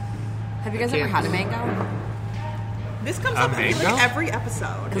 Have you guys ever had a mango? This comes A up in mango? like every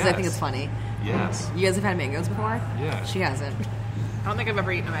episode. Because I think Yes. it's funny. Yes. You guys have had mangoes before? Yeah. She hasn't. I don't think I've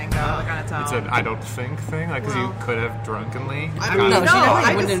ever eaten a mango like on its own. It's an I don't think thing, like, because you Well. could have drunkenly. I No, mean, she no, definitely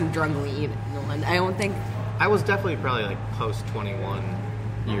I wouldn't just- have drunkenly eaten one. I don't think... I was definitely probably like post 21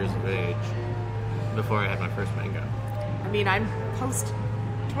 years of age before I had my first mango. I mean, I'm post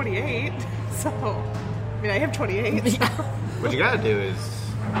 28, so I mean, I have 28. What you gotta do is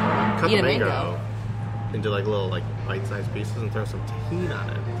cut Eat the a mango, mango. into like little like bite-sized pieces and throw some tahini on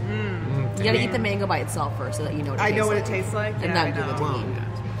it. You gotta eat the mango by itself first so that you know what it I tastes know what like. it tastes like. And Yeah, then I do the know. tahini.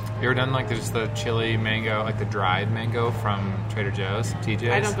 Yeah. You ever done like there's the chili mango, like the dried mango from Trader Joe's, TJ's?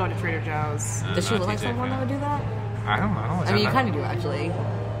 I don't go to Trader Joe's. Does she Not look like TJ someone that fan. would do that? I don't know. I mean, you kind of do, actually.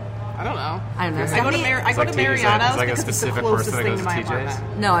 I don't know. I don't know. I go to, Stephanie- I It's go like to TJ's, Mariano's it's like a because it's the specific closest person that thing goes to to my TJ's.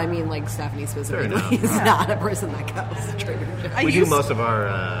 apartment. No, I mean, like, Stephanie enough. specifically is not a person that goes to Trader Joe's. I We do used- most of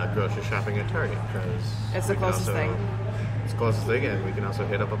our grocery shopping at Target because It's the closest thing. It's the closest thing, and we can also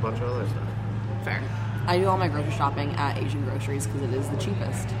hit up a bunch of other stuff. Fair. I do all my grocery shopping at Asian groceries because it is the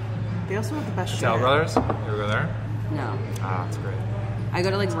cheapest. They also have the best shit. Tell Brothers? You ever go there? No. Ah, it's great. I go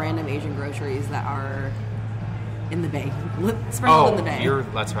to, like, random Asian groceries that are in the Bay. Sprinkled in the Bay.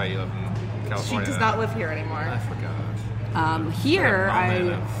 That's right, you live in She California. does not live here anymore. I forgot. Here,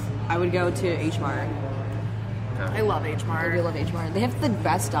 Yeah, I would go to H Mart. Okay. I love H I really Mart. love H Mart. They have the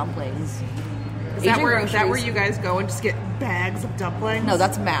best dumplings. Is that where you guys go and just get bags of dumplings? No,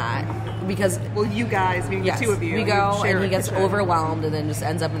 that's Matt. Because well, you guys, meaning yes, the two of you. we you go share and he a gets kitchen. overwhelmed and then just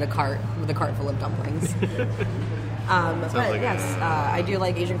ends up in a cart with a cart full of dumplings. But like yes, I do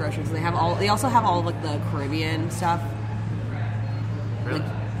like Asian groceries. And they have all. They also have all of, like, the Caribbean stuff. Really?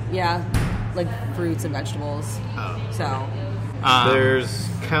 Like, yeah, like fruits and vegetables. Oh. So There's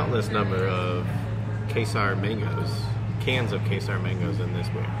countless number of Kesar mangoes, cans of Kesar mangoes in this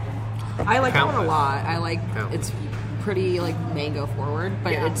beer. I like that one a Countless. lot. I like Countless. it's pretty like mango forward,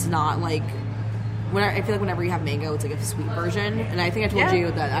 but Yeah. it's not like. I feel like whenever you have mango, it's like a sweet version, and I think I told Yeah.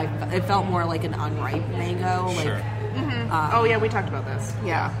 you that it felt more like an unripe mango. Like, Sure. Oh yeah, we talked about this.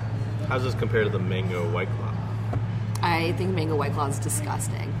 yeah, How's this compared to the mango White Claw? I think mango White Claw is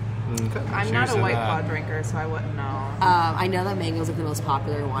disgusting. Okay. I'm not Cheers a to White that. Claw drinker, so I wouldn't know. I know that mango is like the most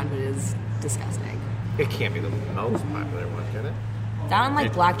popular one, but it is disgusting. It can't be the most popular one, can it? That and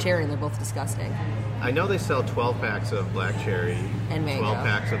like black cherry, and they're both disgusting. I know they sell 12 packs of black cherry And mango. 12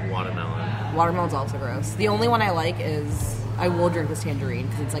 packs of watermelon. Watermelon's also gross. The only one I like is I will drink this tangerine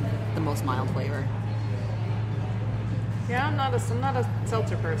because it's like the most mild flavor. Yeah, I'm not a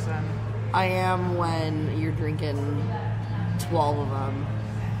seltzer person. I am when you're drinking 12 of them.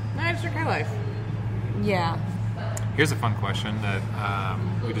 No, I just drink High Life. Yeah. Here's a fun question that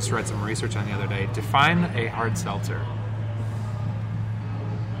we just read some research on the other day. Define a hard seltzer.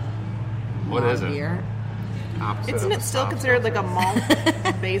 What Mild is it? beer. Opposite Isn't of it a still soft considered like seltzer. a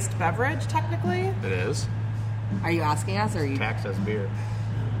malt-based beverage, technically? It is. Are you asking us, or are you? Taxed as beer?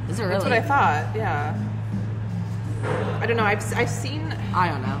 Is it really? That's what I thought. Yeah. I don't know. I've seen. I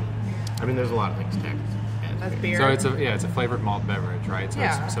don't know. I mean, there's a lot of things taxed as As beer. So it's a flavored malt beverage, right? So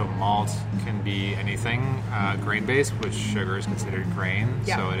Yeah. so malt can be anything grain based, which sugar is considered grain.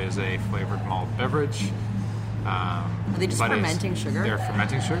 Yeah. So it is a flavored malt beverage. Are they just but fermenting sugar? They're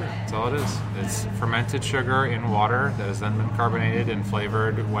fermenting sugar. That's all it is. It's fermented sugar in water that has then been carbonated and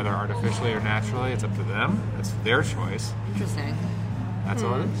flavored, whether artificially or naturally. It's up to them. It's their choice. Interesting. That's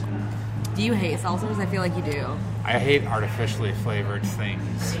all it is. Do you hate seltzers? I feel like you do. I hate artificially flavored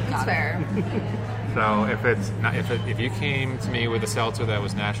things. Got it. So if you came to me with a seltzer that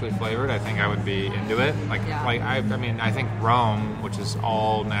was naturally flavored, I think I would be into it. Yeah. I think Rome, which is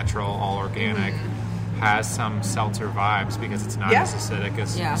all natural, all organic, has some seltzer vibes because it's not Yeah. as acidic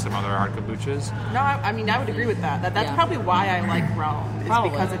as Yeah. some other hard kombuchas. No, I mean, I would agree with that. That's Yeah. probably why I like Rome. Is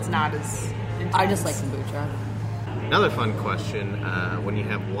Probably. because it's not as intense. I just like kombucha. Another fun question: when you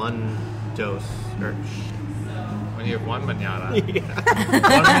have one dose, or When you have one manana,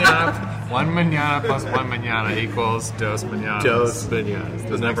 yeah, one manana plus one manana equals dos mananas. dose, but yeah, it's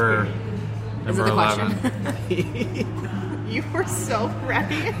the Number Is it number the 11. question? You were so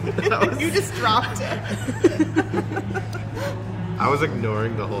ready. You just dropped it. I was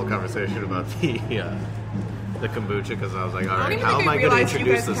ignoring the whole conversation about the kombucha because I was like, all I don't right, even how think am I we going to realized you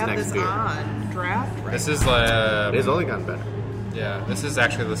introduce guys this have next this beer? on draft right This is It has only gotten better. yeah. This is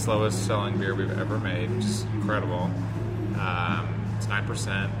actually the slowest selling beer we've ever made, which is incredible. It's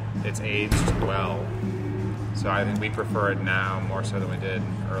 9%. It's aged well, so I think we prefer it now more so than we did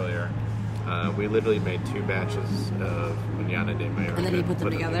earlier. We literally made 2 batches of Manana de Mayo. And then you put them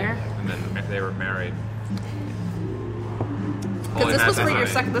together? And then they were married. Because this was for your Holy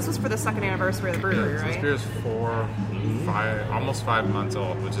second. This was for the second anniversary of the brewery, This right? beer is almost 5 months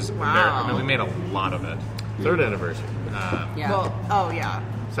old, which is Wow. I mean, we made a lot of it. 3rd anniversary. Yeah. Well, oh yeah,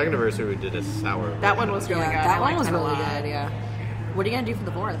 2nd anniversary, we did a sour. that one was really yeah, good. that I one liked was it a really lot. good, yeah. What are you going to do for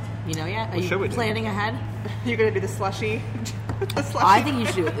the 4th? You know yet? Are What you should we do? planning ahead? You're gonna do the slushy. The slushy. I think you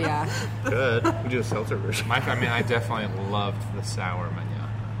should, yeah. Good. We do a seltzer version. I definitely loved the sour manana.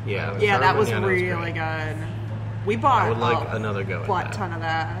 Yeah. Yeah, sour that was Manana really great. good. We bought I would like another go at butt that. ton of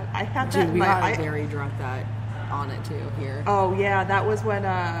that. I had that. Dude, we like, got I- very drunk on it too here. Oh yeah, that was when.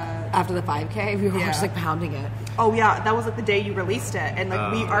 After the 5K, we were Yeah. just like pounding it. Oh yeah, that was like the day you released it, and like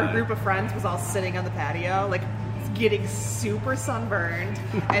our right. group of friends was all sitting on the patio, like getting super sunburned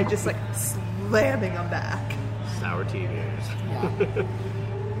and just like slamming them back. Sour tea beers. Yeah.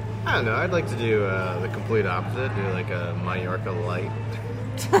 I don't know. I'd like to do the complete opposite. Do like a Mallorca Light,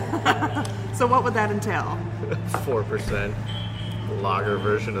 So what would that entail? 4% lager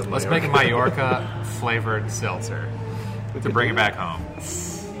version of Let's Mallorca. make a Mallorca flavored seltzer to bring it back home.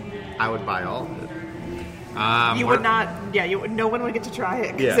 I would buy all of it. You would not. Yeah, no one would get to try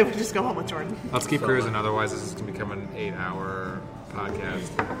it because Yeah. they would just go home with Jordan. Let's keep cruising, otherwise this is going to become an 8-hour podcast.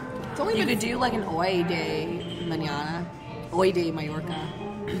 It's only you could do like an Oi Day Manana. Oi Day Mallorca.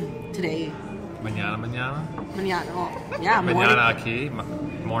 Today. Manana. Manana. Oh, yeah, morning. Manana aquí.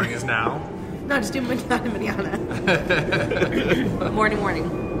 Morning is now. No, just do Manana Manana.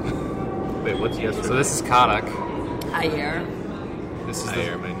 Morning. Wait, what's yesterday? So this is Kadak. Ayer. This is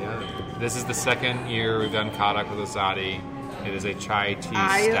Ayer the, Manana. this is the second year we've done Kadak with Azadi. It is a chai tea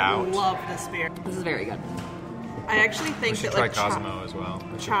I stout. love this beer. This is very good. I actually We think should that try like Cosmo as well.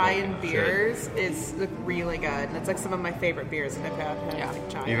 We should chai both- and should. beers is like, really good. And it's like some of my favorite beers that I've had. Yeah. Like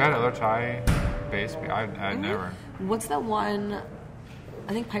chai. You had other chai based beer? I'd never. What's that one?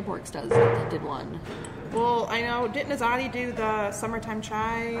 I think Pipeworks did one. Well, I know, didn't Azadi do the summertime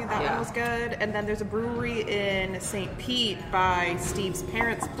chai? That Yeah. one was good. And then there's a brewery in St. Pete by Steve's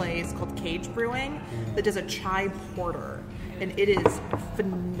parents' place called Cage Brewing that does a chai porter. And it is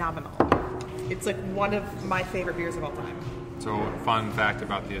phenomenal. It's like one of my favorite beers of all time. So, fun fact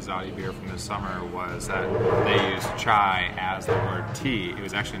about the Azadi beer from this summer was that they used chai as the word tea. It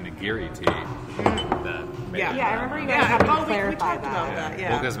was actually nigiri tea. That made Yeah. it Yeah, I that. remember you guys having to we clarify talked that. about that. Yeah.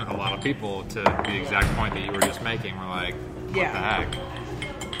 Well, because a lot of people, to the exact point that you were just making, were like, what Yeah. the heck?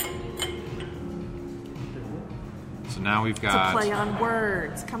 So now we've It's a got, play on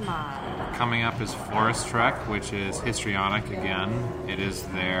words. Come on. coming up is Forest Trek, which is histrionic again. It is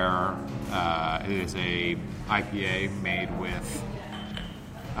their, it is a IPA made with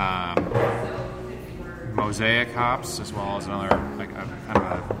mosaic hops, as well as another, like a kind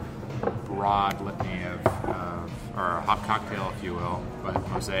of a broad litany of or a hop cocktail, if you will, but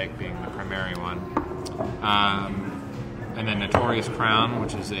mosaic being the primary one. And then Notorious Crown,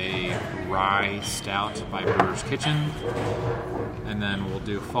 which is a rye stout by Brewer's Kitchen. And then we'll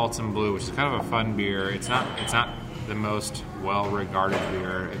do Fulton Blue, which is kind of a fun beer. It's not the most well-regarded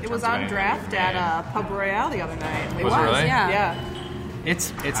beer. It was on draft at Pub Royale the other night. Was it really? Yeah. Yeah.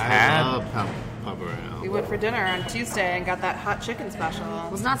 It's I had love Pub Royale. We went for dinner on Tuesday and got that hot chicken special.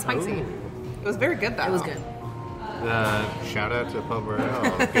 It was not spicy. It was very good though. It was good. Shout out to Pub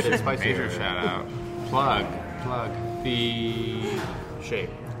Royale. Get it spicy. Major shout out. Plug. The Shape.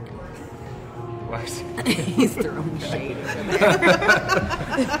 what? He's throwing shade over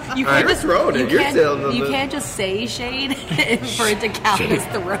there. You All right, can't throwing it. You're telling them you that- can't just say shade for it to count as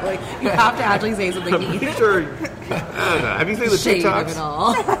throwing. You have to actually say something I'm pretty heat. sure. I don't know. Have you seen the Shade of it TikToks?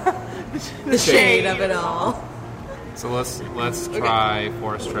 all. The shade of it all. So let's try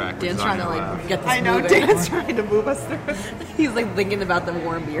Forest Track. which Dan's is on trying to your like left. get this I know moving. Dan's trying to move us through. He's like thinking about the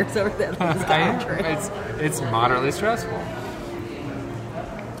warm beers over there. That he's got to drink. It's moderately stressful.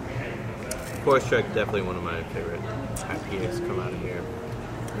 Forest Track, definitely one of my favorite IPAs come out of here.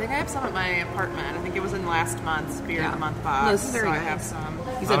 I think I have some at my apartment. I think it was in last month's beer of the month box. No, this is very so I nice. have some.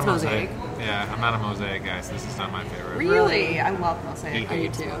 He said Not a mosaic. Yeah, I'm not a mosaic guy, so this is not my favorite. Really? I love mosaic. I do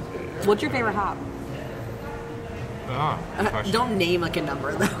too. What's your favorite hop? Oh, good question. Don't name like a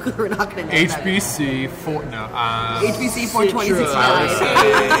number though, because we're not going to name that. HBC 4. No. HBC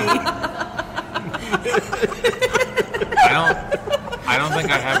 42069. I don't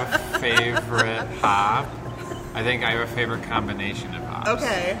think I have a favorite hop. I think I have a favorite combination of hops.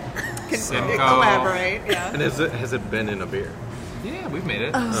 Okay. Can Simcoe. elaborate? Yeah. And has it been in a beer? Yeah, we've made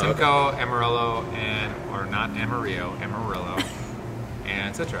it. Simcoe, Amarillo, or not Amarillo,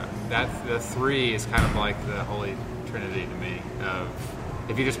 and Citra. The three is kind of like the holy trinity to me. Of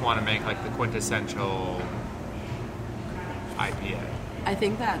if you just want to make like the quintessential IPA. I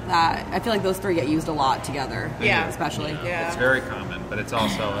think that I feel like those three get used a lot together. Yeah. Especially. Yeah. It's very common, but it's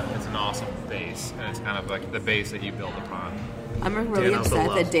also it's an awesome base, and it's kind of like the base that you build upon. I'm really Dan also upset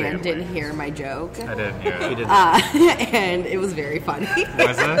loves that Dan family. didn't hear my joke. I didn't hear it. He did. And it was very funny.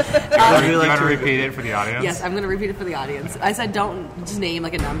 Was it? You want to repeat it for the audience? Yes, I'm going to repeat it for the audience. I said don't just name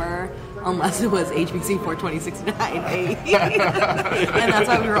like a number unless it was HBC 42069A. And that's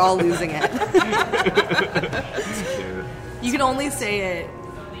why we were all losing it. You can only say it.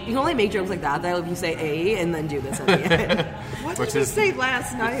 You can only make jokes like that though if you say A and then do this at the end. What Which did you is say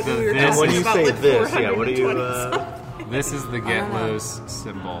last night when we were this- talking When you about say like this, yeah, what do you? 420? This is the get loose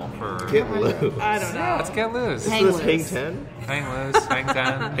symbol for. Get loose. I don't know. Let's get loose. Hang This hang loose. 10? Hang loose. Hang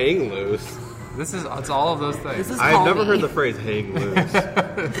down. Hang loose. It's all of those things. This is I've call never me. heard the phrase hang loose.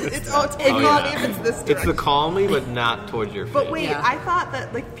 It's well, yeah. if it's this It's direction. the call me, but not towards your face. But wait, Yeah. I thought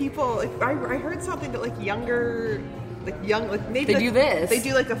that like people, like I heard something that like younger, like young, like maybe They like, do this. They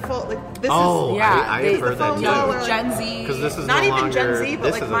do like a full like this Oh, is Yeah, I they- have heard that phone too. call or, like, Gen Z. Because this is not no even longer, Gen Z, but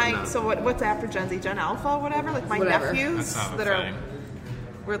this like is my not- so what's after Gen Z? Gen Alpha, or whatever. Like my Whatever. nephews That's not a that thing. are.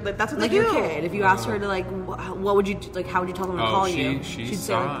 That's what Like they do. your kid, if you asked her to like, what would you like? How would you tell them to call you? she She'd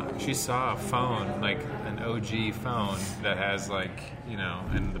saw say, like, she saw a phone, like an OG phone that has like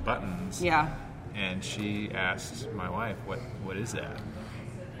and the buttons. yeah. And she asked my wife, "What is that?"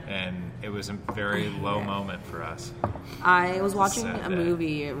 And it was a very low moment for us. I was watching sad a day.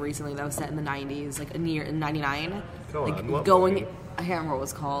 movie recently that was set in the 90s, like in 99. Go like on, what going, movie? I can't remember what it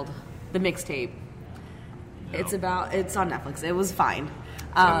was called. The Mixtape. No. It's on Netflix. It was fine.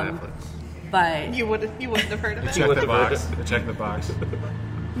 on Netflix. But You wouldn't have heard of it. Check the box. Check the box.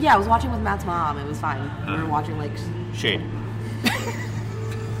 yeah, I was watching with Matt's mom. It was fine. We were watching like, Shade.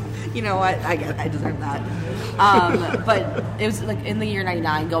 you know what? I deserve that. But it was like in the year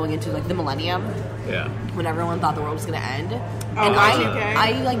 99, going into like the millennium. Yeah. When everyone thought the world was going to end. And Y2K.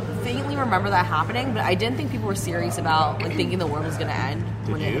 I like faintly remember that happening, but I didn't think people were serious about like thinking the world was going to end.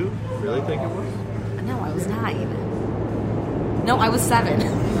 Did when you really think it was? No, I was 9. No, I was 7.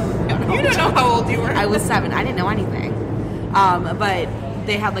 You don't know how old you were. I was 7. I didn't know anything. But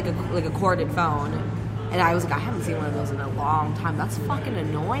they had like a corded phone, and I was like, I haven't seen one of those in a long time. That's fucking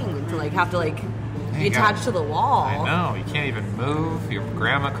annoying to like have to like be You got- attached to the wall. I know. You can't even move. Your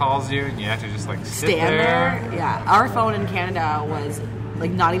grandma calls you, and you have to just like sit Stand there. there. Yeah, our phone in Canada was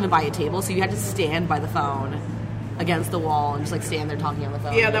like not even by a table, so you had to stand by the phone against the wall and just like stand there talking on the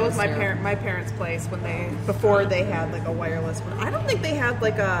phone. Yeah, that was my Stare. my parents' place before they had like a wireless one. I don't think they had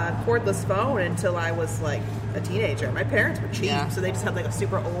like a cordless phone until I was like a teenager. My parents were cheap, Yeah. so they just had like a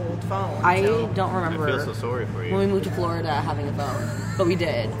super old phone. I so- don't I remember feel so sorry for you. when we moved to Florida having a phone, but we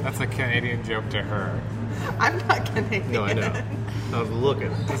did. That's a Canadian joke to her. I'm not Canadian. No, I know. I was looking.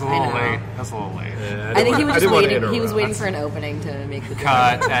 That's a I little know. late. That's a little late. Yeah, I think he was just didn't wanna waiting. He was interrupt. waiting for an opening to make the joke.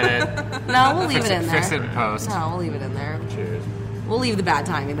 Cut, edit. No, we'll leave Fix it in there. Fix it in post. No, we'll leave it in there. Cheers. We'll leave the bad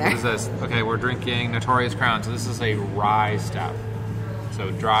timing there. What is this? Okay, we're drinking Notorious Crown. So this is a rye stout. So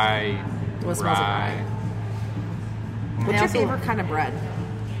dry What smells like rye. What's your favorite kind of bread?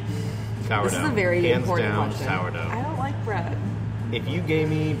 Sourdough. This is a very Hands important down, question. sourdough. I don't like bread. if you gave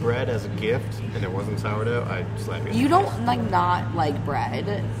me bread as a gift and it wasn't sourdough, I'd slap you. You don't like not like bread.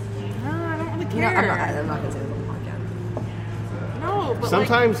 No, I don't really No, care. I'm not gonna say this on the podcast. No, but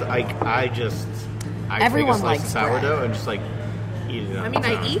Sometimes I Everyone take a slice likes of sourdough bread. and just like eat it. I mean,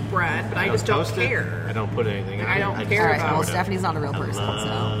 I eat bread, but I just don't toast it. care. I don't put anything in it. I don't just care All eat right. Well, sourdough. Stephanie's not a real person, I so.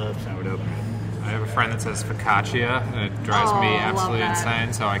 love sourdough bread. I have a friend that says focaccia, and it drives me Oh, love absolutely that.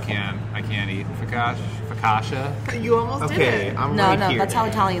 insane. So I can't eat focaccia. You almost did Okay, it. I'm No, right no, here. that's how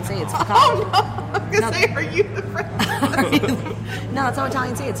Italians say it's Oh focaccia. no! I was gonna say, are you the friend? No, that's how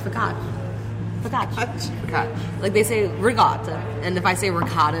Italians say it's focaccia. Focaccia. Focaccia. Like they say ricotta, and if I say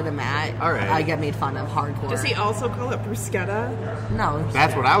ricotta to Matt, All right. I get made fun of hardcore. Does he also call it bruschetta? No,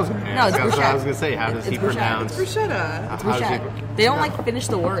 That's what I was going to No, ask. it's That's what bruschetta. I was going to say. How does It's he bruschetta. pronounce? Bruschetta. How does he bruschetta. They don't like finish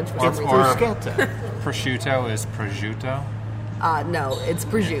the words for some reason. bruschetta? Prosciutto is prosciutto. No, it's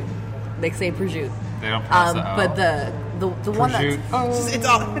prosciutto. They say prosciutto. They don't pronounce the O. But the one that's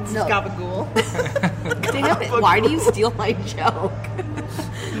Prosciutto. It's No. gabagool. damn it! Why do you steal my joke?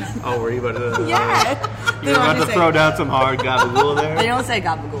 Oh, were you about to? Yeah, You're about to throw down some hard gabagool They there. don't say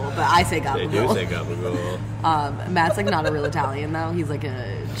gabagool, but I say They gabagool. do say gabagool. Matt's like not a real Italian though. He's like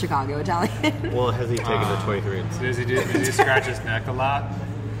a Chicago Italian. Well, has he taken the 23 and Does he scratch his neck a lot?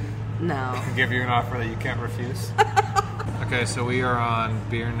 No. Give you an offer that you can't refuse. Okay, so we are on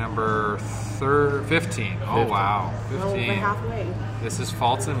beer number 15. Oh wow, 15. Well, we're halfway. This is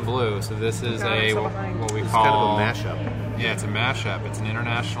Faults in Blue. So this is God, I'm a so behind. what we It's call kind of a mashup. Yeah, it's a mashup. It's an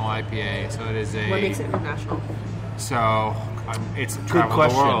international IPA. So it is a. What makes it international? So it's traveled the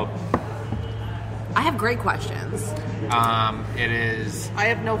question. world. I have great questions. It is I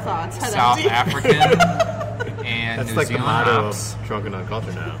have no thoughts. Head South empty. African and That's New like Zealand the motto hops. of Drunken on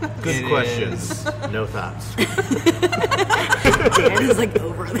Culture now. Good It questions. is. No thoughts. Dan's like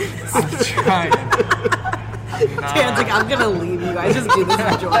over this. I'm trying. Dan's like, I'm gonna leave you guys. Just do this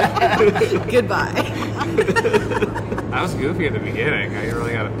and enjoy. Goodbye. That was goofy at the beginning. I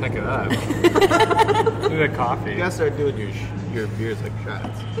really got to pick it up. Look at coffee. You gotta start doing your beers like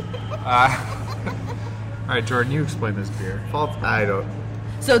shots. All right, Jordan, you explain this beer. Fault. I don't.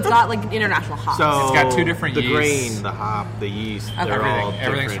 So it's got like international hops. So It's got two different the yeasts. grain, the hop, the yeast. Okay. They're all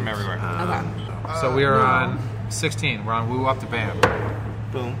Everything's different. from everywhere. Okay. So we are on 16. We're on Woo Up to Bam.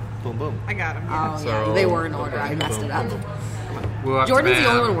 Boom, boom, boom. I got him. Oh So- yeah, they were in order. I messed it up. Woo Up Jordan's to the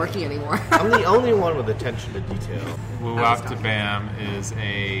Bam. only one working anymore. I'm the only one with attention to detail. Woo Up to Bam is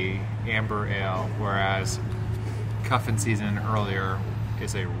a amber ale, whereas Cuffin Season earlier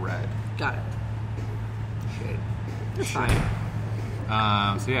is a red. Got it. Shade. That's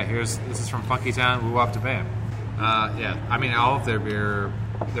fine. So yeah, this is from Funky Town, Woo Up to Bam. Yeah, I mean all of their beer.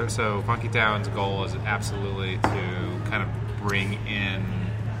 So Funky Town's goal is absolutely to kind of bring in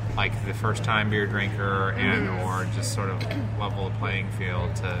like the first time beer drinker and or just sort of level the playing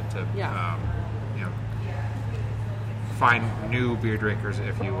field to Yeah. you know, find new beer drinkers,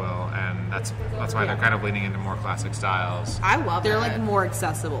 if you will, and that's why they're kind of leaning into more classic styles. I love They're it. like more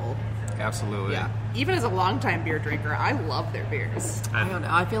accessible. Absolutely. Yeah. Even as a longtime beer drinker, I love their beers. I don't know.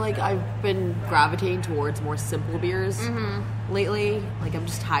 I feel like I've been gravitating towards more simple beers lately. Like I'm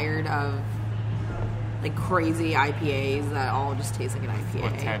just tired of like crazy IPAs that all just taste like an IPA.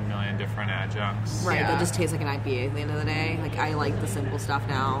 With 10 million different adjuncts. Right, Yeah. that just tastes like an IPA at the end of the day. Like I like the simple stuff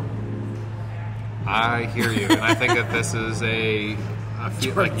now. I hear you, and I think that this is a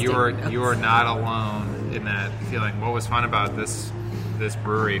feel like you are not alone in that feeling. What was fun about this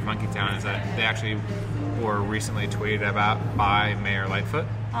brewery, Funky Town, is that they actually were recently tweeted about by Mayor Lightfoot.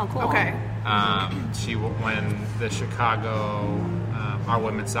 Oh, cool. Okay. When the Chicago, our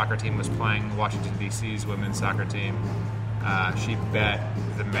women's soccer team was playing Washington D.C.'s women's soccer team, she bet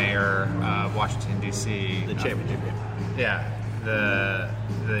the mayor of Washington D.C. The championship game. Yeah,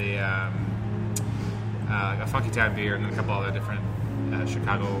 a Funky Town beer and then a couple other different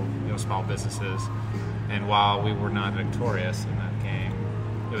Chicago small businesses. And while we were not victorious in that game,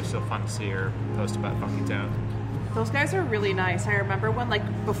 it was still fun to see her post about Funky Town. Those guys are really nice. I remember when,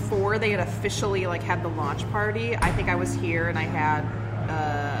 like, before they had officially, like, had the launch party, I think I was here and I had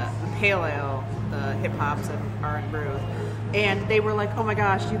Pale Ale, the Hip Hops and R and Brew. And they were like, oh my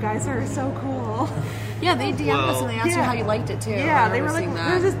gosh, you guys are so cool. Yeah, they DM'd us and they asked you Yeah. how you liked it too. Yeah, I they were remember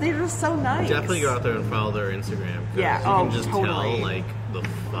like, seeing that. they're just so nice. Definitely go out there and follow their Instagram. 'Cause Yeah, you oh, can just totally. tell like the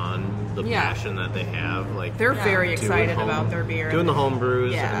fun, the Yeah. passion that they have. Like They're Yeah. very doing excited home- about their beer. doing the home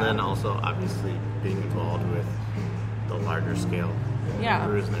brews, Yeah. and then also obviously being involved with the larger scale Yeah.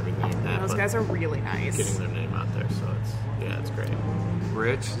 brews and everything like that. Those but guys are really nice. getting their name out there, so it's great.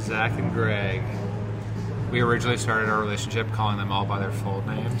 Rich, Zach, and Greg. We originally started our relationship calling them all by their full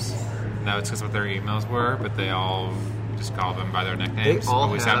names. Now it's because what their emails were, but they all just call them by their They nicknames. all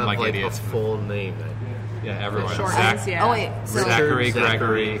we have sound like like idiots. a full name. Yeah, everyone. Short Zach, names, yeah. Oh wait, so Zachary,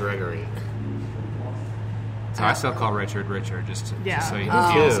 Zachary, Gregory. Gregory. So I still call Richard just so he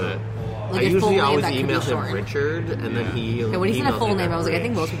Me feels too. it. like I a full usually name always that could email be him shortened. Richard, and then he. And when he said a emails full me name, back I was like, I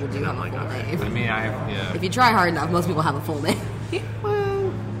think Rich. most people do have I'm a like, full all right. name. I mean, yeah. If you try hard enough, most people have a full name.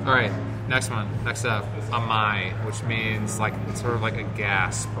 All right, next one. Next up, amai, which means like sort of like a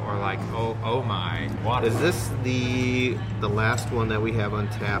gasp or like oh my. Water. Is this the last one that we have on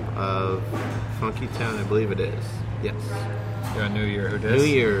tap of Funky Town? I believe it is. Yes. Yeah, New Year? Who dis? New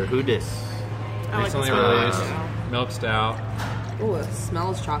Year. Who dis? I like Recently this one. released milk stout. Ooh, it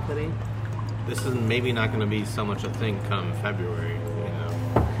smells chocolatey. This is maybe not going to be so much a thing come February. You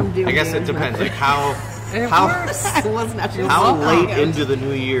know. Do I guess you? it depends. Like how I wasn't actually how welcome. late into the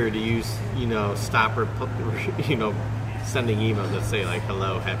new year do you stop sending emails that say like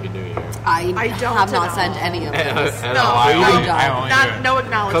hello, Happy New Year? I don't have not at sent all. any of At those. all. No, I only, don't. I only Not, do it. no Come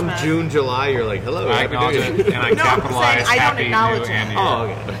acknowledgement. June, July, you're like hello, I Happy acknowledge New it Year. and I No, I'm capitalize saying I don't Happy acknowledge New it. and Year.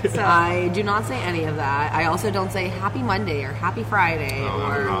 Oh, okay. So, I do not say any of that. I also don't say Happy Monday or Happy Friday Oh,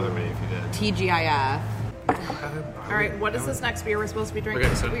 that would or bother me if you did. TGIF. all right, what is this next beer we're supposed to be drinking?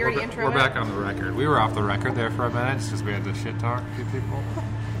 Okay, so we already introed we're it. back on the record. We were off the record there for a minute just because we had to shit talk a few people.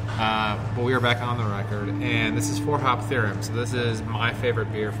 But we are back on the record, and this is 4 Hop Theorem. So this is my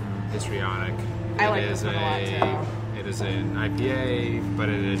favorite beer from Histrionic. I like this one a lot, too. It is an IPA, but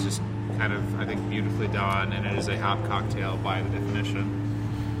it is just kind of, I think, beautifully done, and it is a hop cocktail by the definition.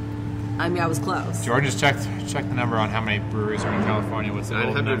 I mean, I was close. George just checked the number on how many breweries are in California. What's the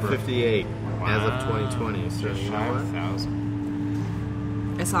old number? 958 as of Wow. 2020. So Just you shy know of what?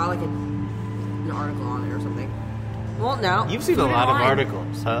 1,000. I saw like an article on it or something. Well, no. You've seen a Food lot of and Wine.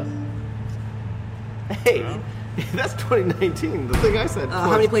 articles, huh? Hey, that's 2019. The thing I said.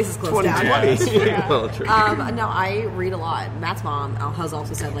 How many places closed down? 2020. Yeah. Well, true. No, I read a lot. Matt's mom has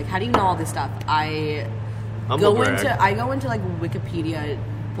also said, like, how do you know all this stuff? I Humble go brag. into like Wikipedia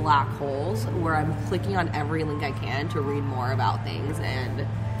black holes where I'm clicking on every link I can to read more about things, and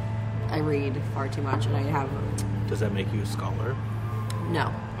I read far too much, and I have Does that make you a scholar?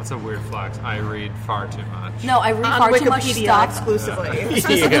 no. That's a weird flex. I read far too much. No, I read On far too much Wikipedia stuff. exclusively.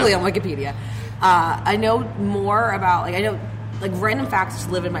 Specifically on Wikipedia. I know more about, like, I know, like, random facts just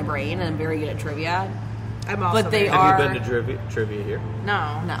live in my brain, and I'm very good at trivia. I'm also But they very- are- Have you been to trivia here?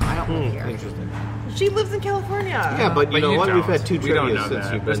 No. No, I don't live here. Interesting. She lives in California. Yeah, but you know what? don't. We've had 2 We don't trivia know since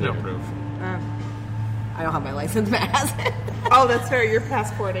that. you've There's been no here. proof. I don't have my license, Matt has it. Oh, that's fair. You're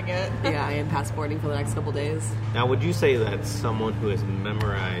passporting it. Yeah, I am passporting for the next couple days. Now, would you say that someone who has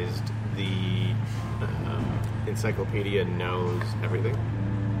memorized the encyclopedia knows everything?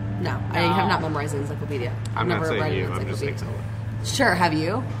 No, I have not memorized the encyclopedia. I'm Never not saying read an you. I'm just saying encyclopedia. someone. Sure, have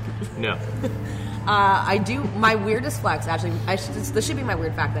you? No. I do. My weirdest flex, actually, this should be my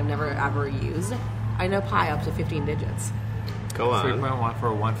weird fact that I've never ever used. I know pi up to 15 digits. Go on. 3.1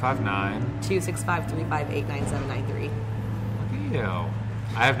 for 159. 26535897993. Look at you.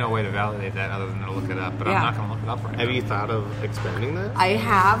 I have no way to validate that other than to look it up, but Yeah. I'm not going to look it up right now. Have you thought of expanding that? I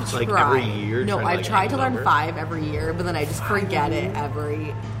have Like tried. every year, No, trying to, I've like, tried add to a learn number? 5 every year, but then I just forget it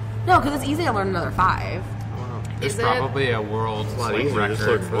every. No, because it's easy to learn another 5. There's Is it- probably a world lot like, easier, record just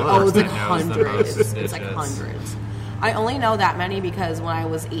look for for the it. Oh, it's person like that knows the hundreds. most It's like digits. hundreds. I only know that many because when I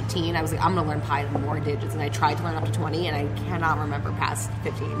was 18, I was like, I'm going to learn pi to more digits, and I tried to learn up to 20, and I cannot remember past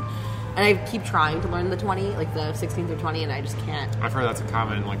 15. And I keep trying to learn the 20, like the 16 through 20, and I just can't. I've heard that's a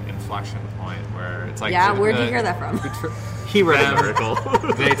common like inflection point where it's like Yeah, where'd you hear that from? He read an article.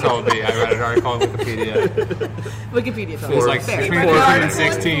 They told me. I read an article on Wikipedia. Wikipedia tells It's me. like Fair. between Food 14 and and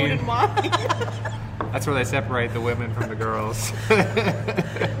 16. wine. That's where they separate the women from the girls.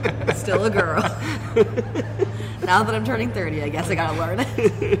 Still a girl. Now that I'm turning 30, I guess I gotta learn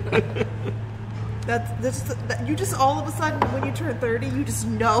it. You just all of a sudden, when you turn 30, you just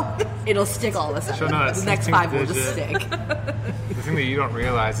know. It'll stick all of a She'll sudden. know The it's next 16 5 will just digit. stick. The thing that you don't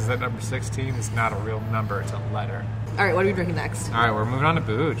realize is that number 16 is not a real number; it's a letter. All right, what are we drinking next? All right, we're moving on to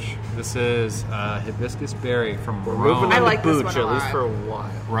Booch. This is hibiscus berry from We're Rome. moving I on like to this Booch, one a at least lot. for a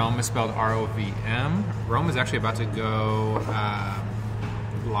while. Rome is spelled R-O-V-M. Rome is actually about to go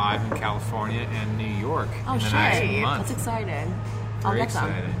live in California and New York Oh, in the shit. next month. That's exciting. I'll Very get some.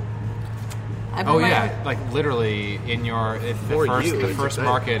 exciting. I've Oh been yeah, like literally in your For the you, it's first exciting.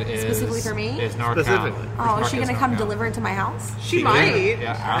 market is Specifically for me? is NorCal. Specifically. First Oh, is market she gonna is come NorCal. deliver it to my house? She might.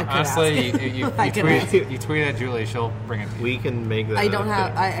 Yeah, I could honestly, ask. you I could ask. tweet at Julie, she'll bring it to you. We can make that. I don't a have.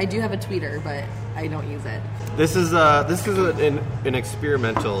 thing. I do have a tweeter, but I don't use it. This is an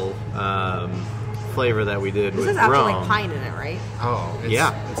experimental flavor that we did This with is actually Rome. like pine in it, right? Oh, it's,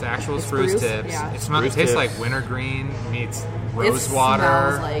 Yeah. It's actual It's spruce spruce? tips. Yeah. It Spruce tastes tips. like wintergreen meets It rose water.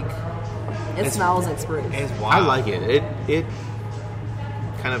 smells like spruce. It's I wild. like it. It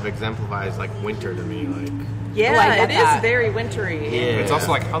kind of exemplifies like winter to me. Like Yeah, Oh, I get it that. is very wintry. yeah, It's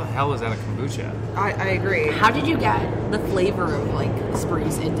also like, how the hell is that a kombucha? I agree. How did you get the flavor of like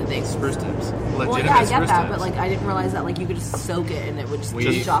spruce into things? Spruce tips. Legitimate Well, yeah, I get spruce that, tips. but like I didn't realize that like you could just soak it and it would just We-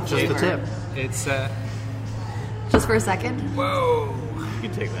 change off just the flavor. tip. It's Just for a second? whoa. you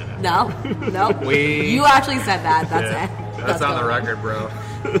can take that out. No, no. We- You actually said that. That's Yeah. it. That's on the going. record, bro.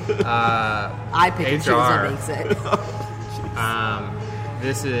 I pick and choose HR. what makes it.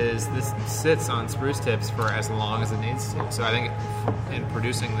 This sits on spruce tips for as long as it needs to. So I think in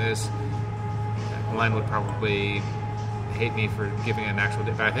producing this, Len would probably hate me for giving it an actual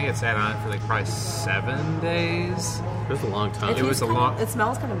date, but I think it sat on it for like probably 7 days. It was a long time. It was tastes a kinda- long- It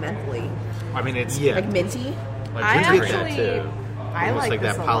smells kind of mentally, I mean, it's Yeah. like minty. like I Winter winter that actually, too. I Almost like like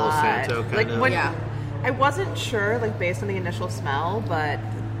this that a Palo lot. Santo kind like of. when Yeah. I wasn't sure, like based on the initial smell, but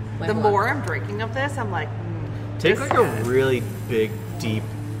Like the what? more I'm drinking of this, I'm like, Take this like a is- really big, deep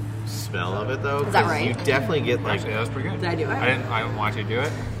smell of it though. Is that 'cause right? You definitely get like. Actually, that was pretty good. Did I do it? I didn't watch you do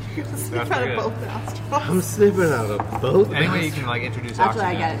it. sniff That's out pretty of good. both nostrils. I'm sniffing out of both. Anyway, you can like introduce Actually,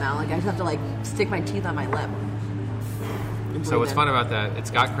 I oxygen. get it now. Like I just have to like stick my teeth on my lip. And So breathe what's in. fun about that?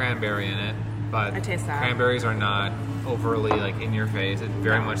 It's got cranberry in it, but I taste that. cranberries are not overly like in your face. It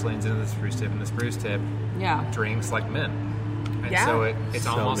very much leans into the spruce tip, and the spruce tip Yeah. drinks like mint. And Yeah. so it's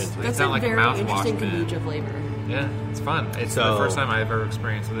So almost minty. it's That's not a like very mouthwash interesting mint. kombucha flavor. Yeah, it's fun. It's So- the first time I've ever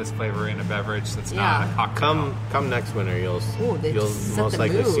experienced this flavor in a beverage that's Yeah. not a cocktail. Come next winter, you'll they you'll just set most the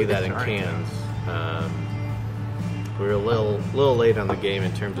likely see mood. that in Sorry. cans. We were a little late on the game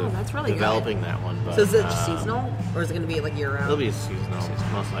in terms Oh, of that's really developing that one. But, So is it just seasonal, or is it going to be like year round? It'll be seasonal,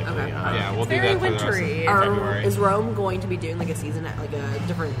 most likely. Okay. Yeah, we'll It's do very that for the rest of wintry. February. Is Rome going to be doing like a season, like a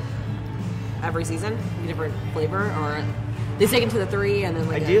different every season, a different flavor, or they take it to the 3 and then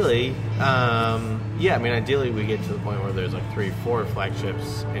like Ideally, yeah. I mean, ideally we get to the point where there's like 3, 4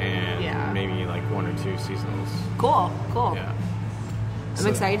 flagships and Yeah. maybe like 1 or 2 seasonals. cool. Yeah. I'm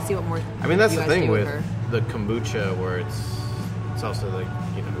excited to see what more. I mean, that's you the guys thing do with her. the kombucha, where it's also like,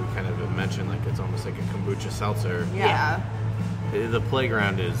 you know, we kind of mentioned like it's almost like a kombucha seltzer. Yeah. The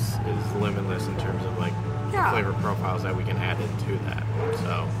playground is limitless in terms of like Yeah. flavor profiles that we can add into that.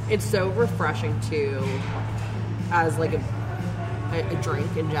 So It's so refreshing too, as like a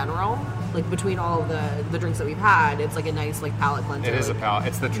drink in general. Like between all of the drinks that we've had, it's like a nice like palate cleanser. It is a palate.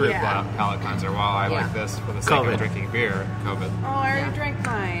 It's the true Yeah. palate cleanser. While I Yeah. like this for the sake COVID. of drinking beer, COVID. Oh, I already Yeah. drank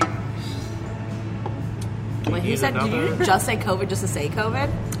mine. Like you need said, did another? you just say COVID just to say COVID?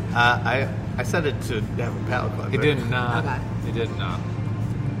 I said it to have a palate cleanser. It did not. Okay. It did not.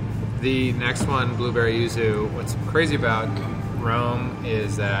 The next one, blueberry yuzu. What's crazy about Rome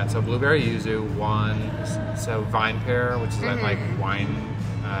is that blueberry yuzu won. So Vine Pair, which is that like wine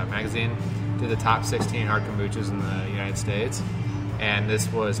magazine, did the top 16 hard kombuchas in the United States, and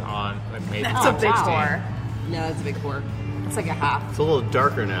this was on like made the That's top a big 16. pour. No, that's a big pour. It's like a half. It's a little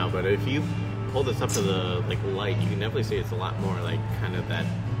darker now, but if you hold this up to the like light, you can definitely see it's a lot more like kind of that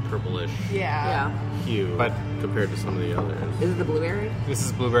purplish Yeah. hue, But- compared to some of the others. Is it the blueberry? This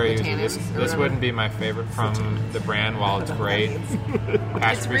is blueberry The yuzu. This, tannins or this whatever. wouldn't be my favorite from the brand. While it's great,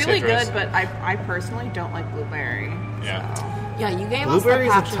 Has It's to be really citrus. good, but I personally don't like blueberry. Yeah. So. Yeah, you gave Blueberry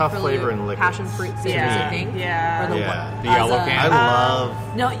is us a the passion tough fruit- flavor in liquids. passion fruit citrus, Yeah, I think. yeah. Or the, Yeah. The as yellow a- can? I love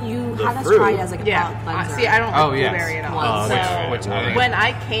No, you the had us fruit. try it as like a Yeah. palate cleanser. See, I don't Oh, like yes. blueberry at all. Oh, so which I- when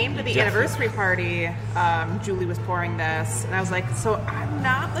I came to the Definitely. anniversary party, Julie was pouring this, and I was like, "So I'm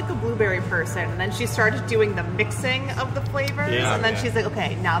not like a blueberry person." And then she started doing the mixing of the flavors, Yeah, and then yeah. she's like,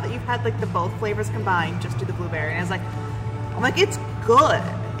 "Okay, now that you've had like the both flavors combined, just do the blueberry." And I was like, "I'm like, it's good.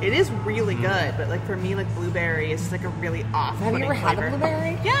 It is really good, but like for me, like blueberry is just like a really off." Have you ever had a flavor.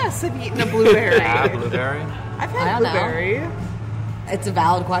 blueberry? Yes, I've eaten a blueberry. Ah, blueberry. I've I had don't know. blueberry. It's a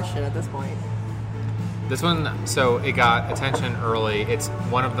valid question at this point. This one, so it got attention early. It's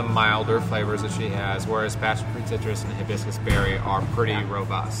one of the milder flavors that she has, whereas passion fruit citrus and hibiscus berry are pretty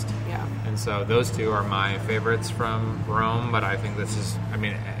robust. Yeah. And so those two are my favorites from Rome, but I think this is, I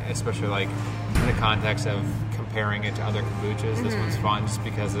mean, especially like in the context of comparing it to other kombuchas, this one's fun just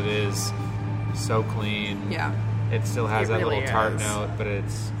because it is so clean. Yeah. It still has It that really little tart is. note, but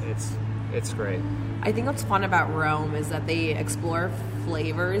it's great. I think what's fun about Rome is that they explore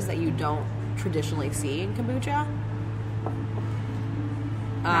flavors that you don't traditionally see in kombucha.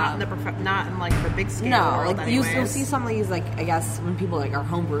 not in like the big scale No, world. like you'll anyways. see some of these, like I guess when people like are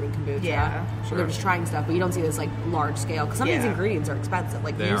homebrewing kombucha, Yeah, where they're just trying stuff, but you don't see this like large scale because some of these Yeah. ingredients are expensive.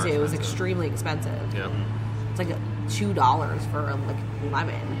 Like They are yuzu is expensive. extremely expensive. Yeah. It's like $2 for like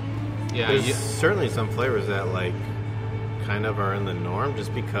lemon. Yeah, There's certainly some flavors that like kind of are in the norm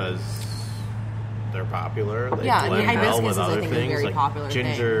just because they're popular. They Yeah, I mean, blend well hibiscus with is, I other think, a things very like popular thing.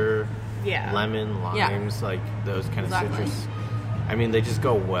 ginger, Yeah. lemon, Yeah. limes, like those kind of Exactly. citrus. I mean, they just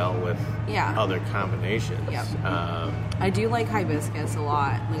go well with Yeah. other combinations. Yep. I do like hibiscus a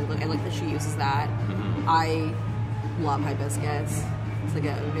lot. Like, I like that she uses that. Mm-hmm. I love hibiscus. It's like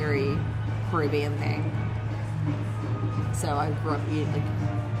a very Caribbean thing. So I grew up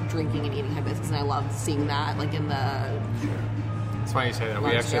drinking and eating hibiscus, and I loved seeing that like in the. it's funny you say that. We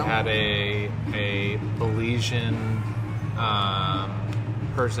Large actually scale. had a Belizean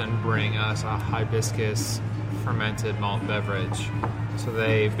person bring us a hibiscus fermented malt beverage. So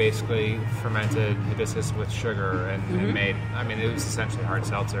they basically fermented hibiscus with sugar and made. I mean, it was essentially hard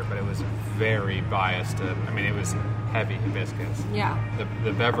seltzer, but it was very biased to. I mean, it was heavy hibiscus. Yeah.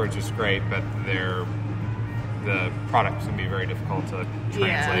 The beverage was great, but the product can be very difficult to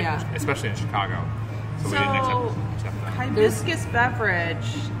translate, Yeah. especially in Chicago. So we So, didn't accept that. hibiscus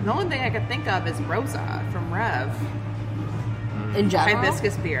beverage. The only thing I could think of is Rosa from Rev. In general,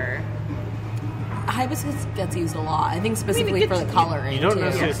 Hibiscus beer. hibiscus gets used a lot. I think specifically it for the gets- coloring. You don't too.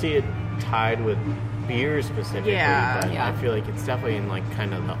 necessarily see it tied with beer specifically, Yeah. but Yeah. I feel like it's definitely in like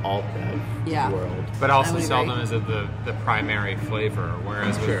kind of the alt bev Yeah. world. But I also would seldom agree. is it the primary flavor,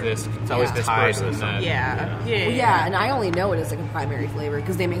 whereas Sure. with this, It's always this tied person with that something. Yeah. Yeah. Well, yeah, and I only know it as like a primary flavor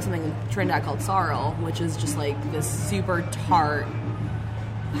because they make something in Trinidad called sorrel, which is just like this super tart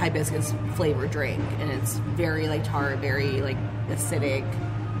hibiscus flavored drink, and it's very like tart, very like acidic,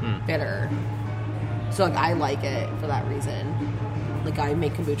 bitter. So like I like it for that reason. Like I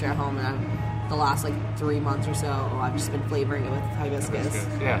make kombucha at home, and the last like 3 months or so, I've just been flavoring it with hibiscus.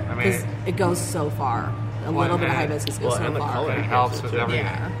 Yeah, I mean, Because it goes so far. A little bit of hibiscus goes so and the far. color. it helps with Yeah. everything.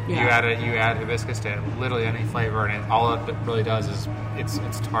 Yeah. You add hibiscus to literally any flavor, and all it really does is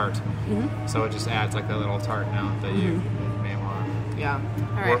it's tart. So it just adds like that little tart note that you may want. Yeah.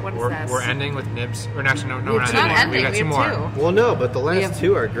 All right, what is this? We're ending with nibs. Or actually, no, we're not It's not ending. We ending, got we two have more. two. Well, no, but the last have-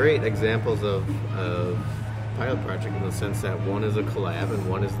 two are great examples of pilot project in the sense that one is a collab and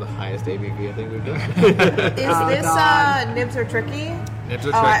one is the highest ABV I think we've done. Is this God. Nibs Are Tricky? Nibs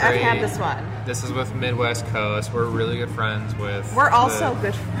Are Oh, I've Trickery. had this one. This is with Midwest Coast. We're really good friends with. We're also the-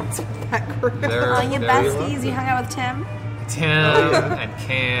 good friends with that group. They're- Oh, you they're- besties, you hung out with Tim? Tim and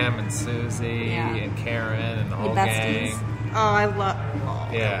Cam and Susie Yeah. and Karen and the You whole besties. gang. Oh, I love.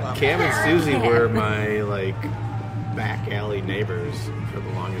 Yeah. Cam and Susie were my like back alley neighbors for the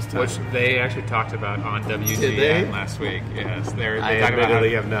longest time. Which they actually talked about on Did WGN they? last week. Yes, I they talked about admittedly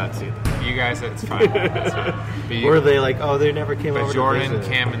how have not seen them. you guys. It's fine. That's fine. But you- Were they like, oh, they never came over But to Jordan,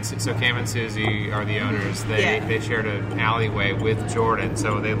 visit? Cam, and Cam and Susie are the owners. They Yeah. they shared an alleyway with Jordan,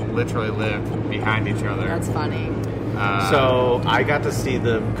 so they literally lived behind each other. That's funny. So I got to see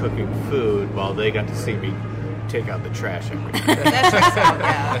them cooking food while they got to see me take out the trash every day.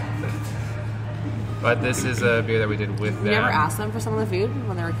 Yeah. But this is a beer that we did with them. You never asked them for some of the food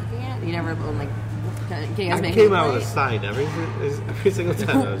when they were cooking it? You never, like, can you guys I make came me a out with a plate? sign every single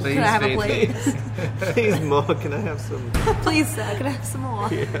time. I was Can I have a Please, plate? please, Mo, can I have some? Please, can I have some more?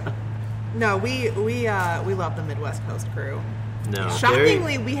 No, we love the Midwest Coast crew. No.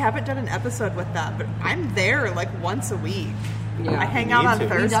 Shockingly, we haven't done an episode with them, but I'm there like once a week. Yeah. I hang Me out on too.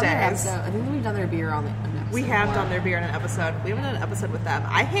 We've done their Thursdays. episode. I think we've done their beer on the an episode We have before. done their beer in an episode. We haven't done an episode with them.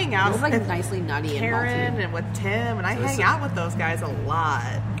 I hang It out was like with nicely nutty Karen and malty. and with Tim, and I this hang is- out with those guys a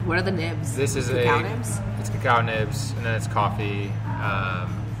lot. What are the nibs? This is Cacao nibs? It's cacao nibs, and then it's coffee, Yeah.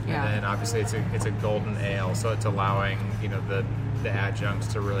 and then obviously it's a golden ale, so it's allowing the adjuncts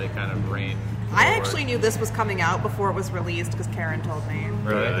to really kind of reign. I forward. actually knew this was coming out before it was released because Karen told me.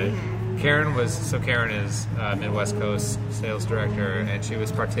 Really? Karen is Midwest Coast sales director, and she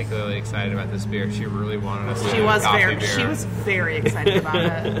was particularly excited about this beer. She really wanted us to She do a was coffee beer. she was very excited about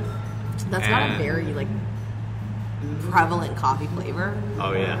it. That's not a And- very, like, prevalent coffee flavor.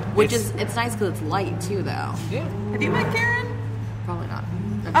 Oh yeah. Which it's nice because it's light, too, though. Yeah. Have you met Karen? Probably not.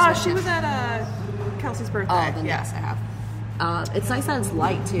 Oh, she was at Kelsey's birthday. Oh, then yes, I have. It's nice that it's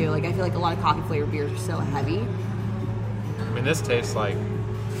light, too. Like, I feel like a lot of coffee flavored beers are so heavy. I mean, this tastes like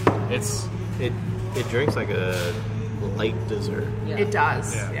it's. It drinks like a light dessert. Yeah. It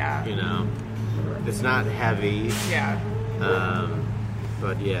does. Yeah. Yeah. You know, it's not heavy. Yeah.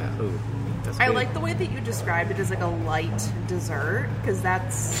 But yeah, ooh, that's I good. like the way that you described it as like a light dessert because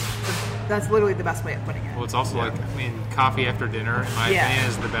that's literally the best way of putting it. Well, it's also like, I mean, coffee after dinner, in my Yeah. opinion,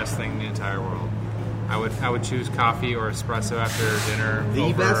 is the best thing in the entire world. I would choose coffee or espresso after dinner. The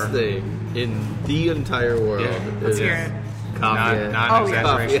over, best thing in the entire world Yeah, is hear it. coffee. Not Oh, an yeah.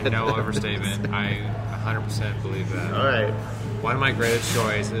 exaggeration, Coffee. no overstatement. I 100% believe that. All right. One of my greatest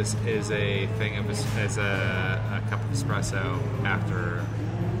joys is a thing of is a cup of espresso after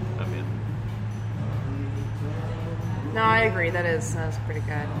a meal. No, I agree. That's pretty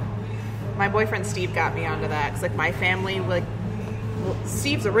good. My boyfriend Steve got me onto that because like my family well,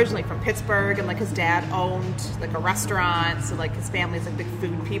 Steve's originally from Pittsburgh and like his dad owned like a restaurant, so like his family's like big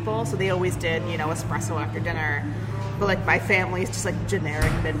food people, so they always did espresso after dinner. But like my family's just like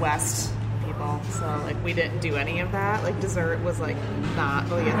generic Midwest people, so like we didn't do any of that. Like dessert was like not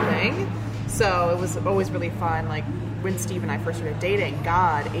really a thing, so it was always really fun. Like when Steve and I first started dating,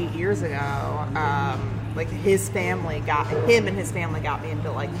 8 years ago. Like his family got me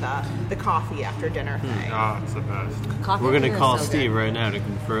into like the coffee after dinner thing. Oh, it's the best. Coffee We're going to is call so Steve good. right now to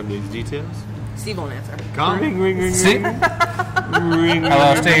confirm these details. Steve won't answer. Ring, ring, ring, Steve? ring. Ring,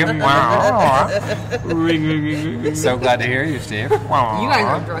 Hello, Steve. Wow. ring, ring, ring, ring. So glad to hear you, Steve. You guys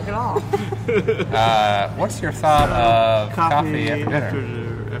aren't drunk at all. What's your thought of coffee after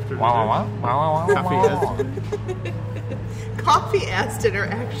dinner? After Wow, wow, wow, wow, Coffee wow. Coffee as dinner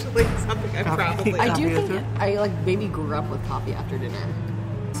actually is something I probably. I do Coffee think I like maybe grew up with coffee after dinner.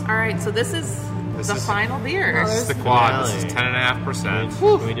 All right, so this is the final beer. This is the quad. This is 10.5%.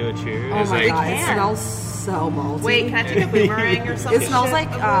 Can we do a cheers? Oh my a- god, it can. smells so malty. Wait, can I take a boomerang or something? It smells like.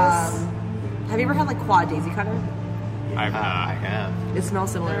 of this? Have you ever had like quad daisy cutter? I've I not. have. It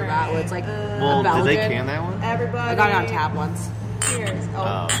smells similar to that. Where it's like Well, a did they Belgian. can that one? Everybody. I got it on tap once. Cheers.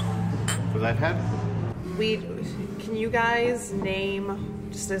 Oh, Because I've had. can you guys name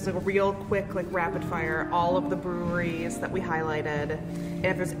just as a real quick, like rapid fire, all of the breweries that we highlighted, and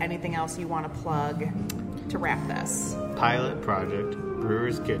if there's anything else you want to plug to wrap this? Pilot Project,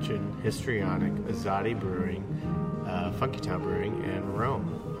 Brewer's Kitchen, Histrionic, Azadi Brewing, Funky Town Brewing, and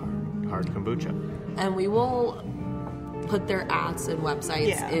Rome, Hard Kombucha. And we will put their ads and websites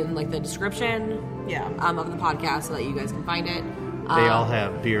Yeah. in like the description Yeah. of the podcast so that you guys can find it. They all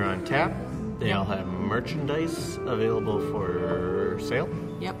have beer on tap. They all have merchandise available for sale.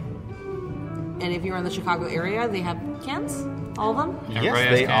 Yep. And if you're in the Chicago area, they have cans, all of them. Everybody Yes,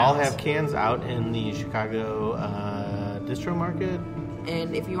 has they all cans. have cans out in the Chicago distro market.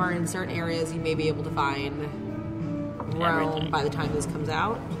 And if you are in certain areas, you may be able to find Rome Everything. by the time this comes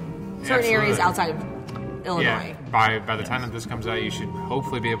out. Certain Absolutely. areas outside of Illinois. Yeah, by the time that this comes out, you should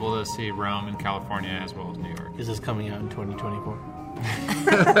hopefully be able to see Rome in California as well as New York. Is this coming out in 2024?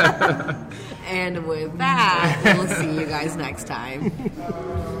 And with that, we'll see you guys next time.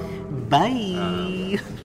 Bye.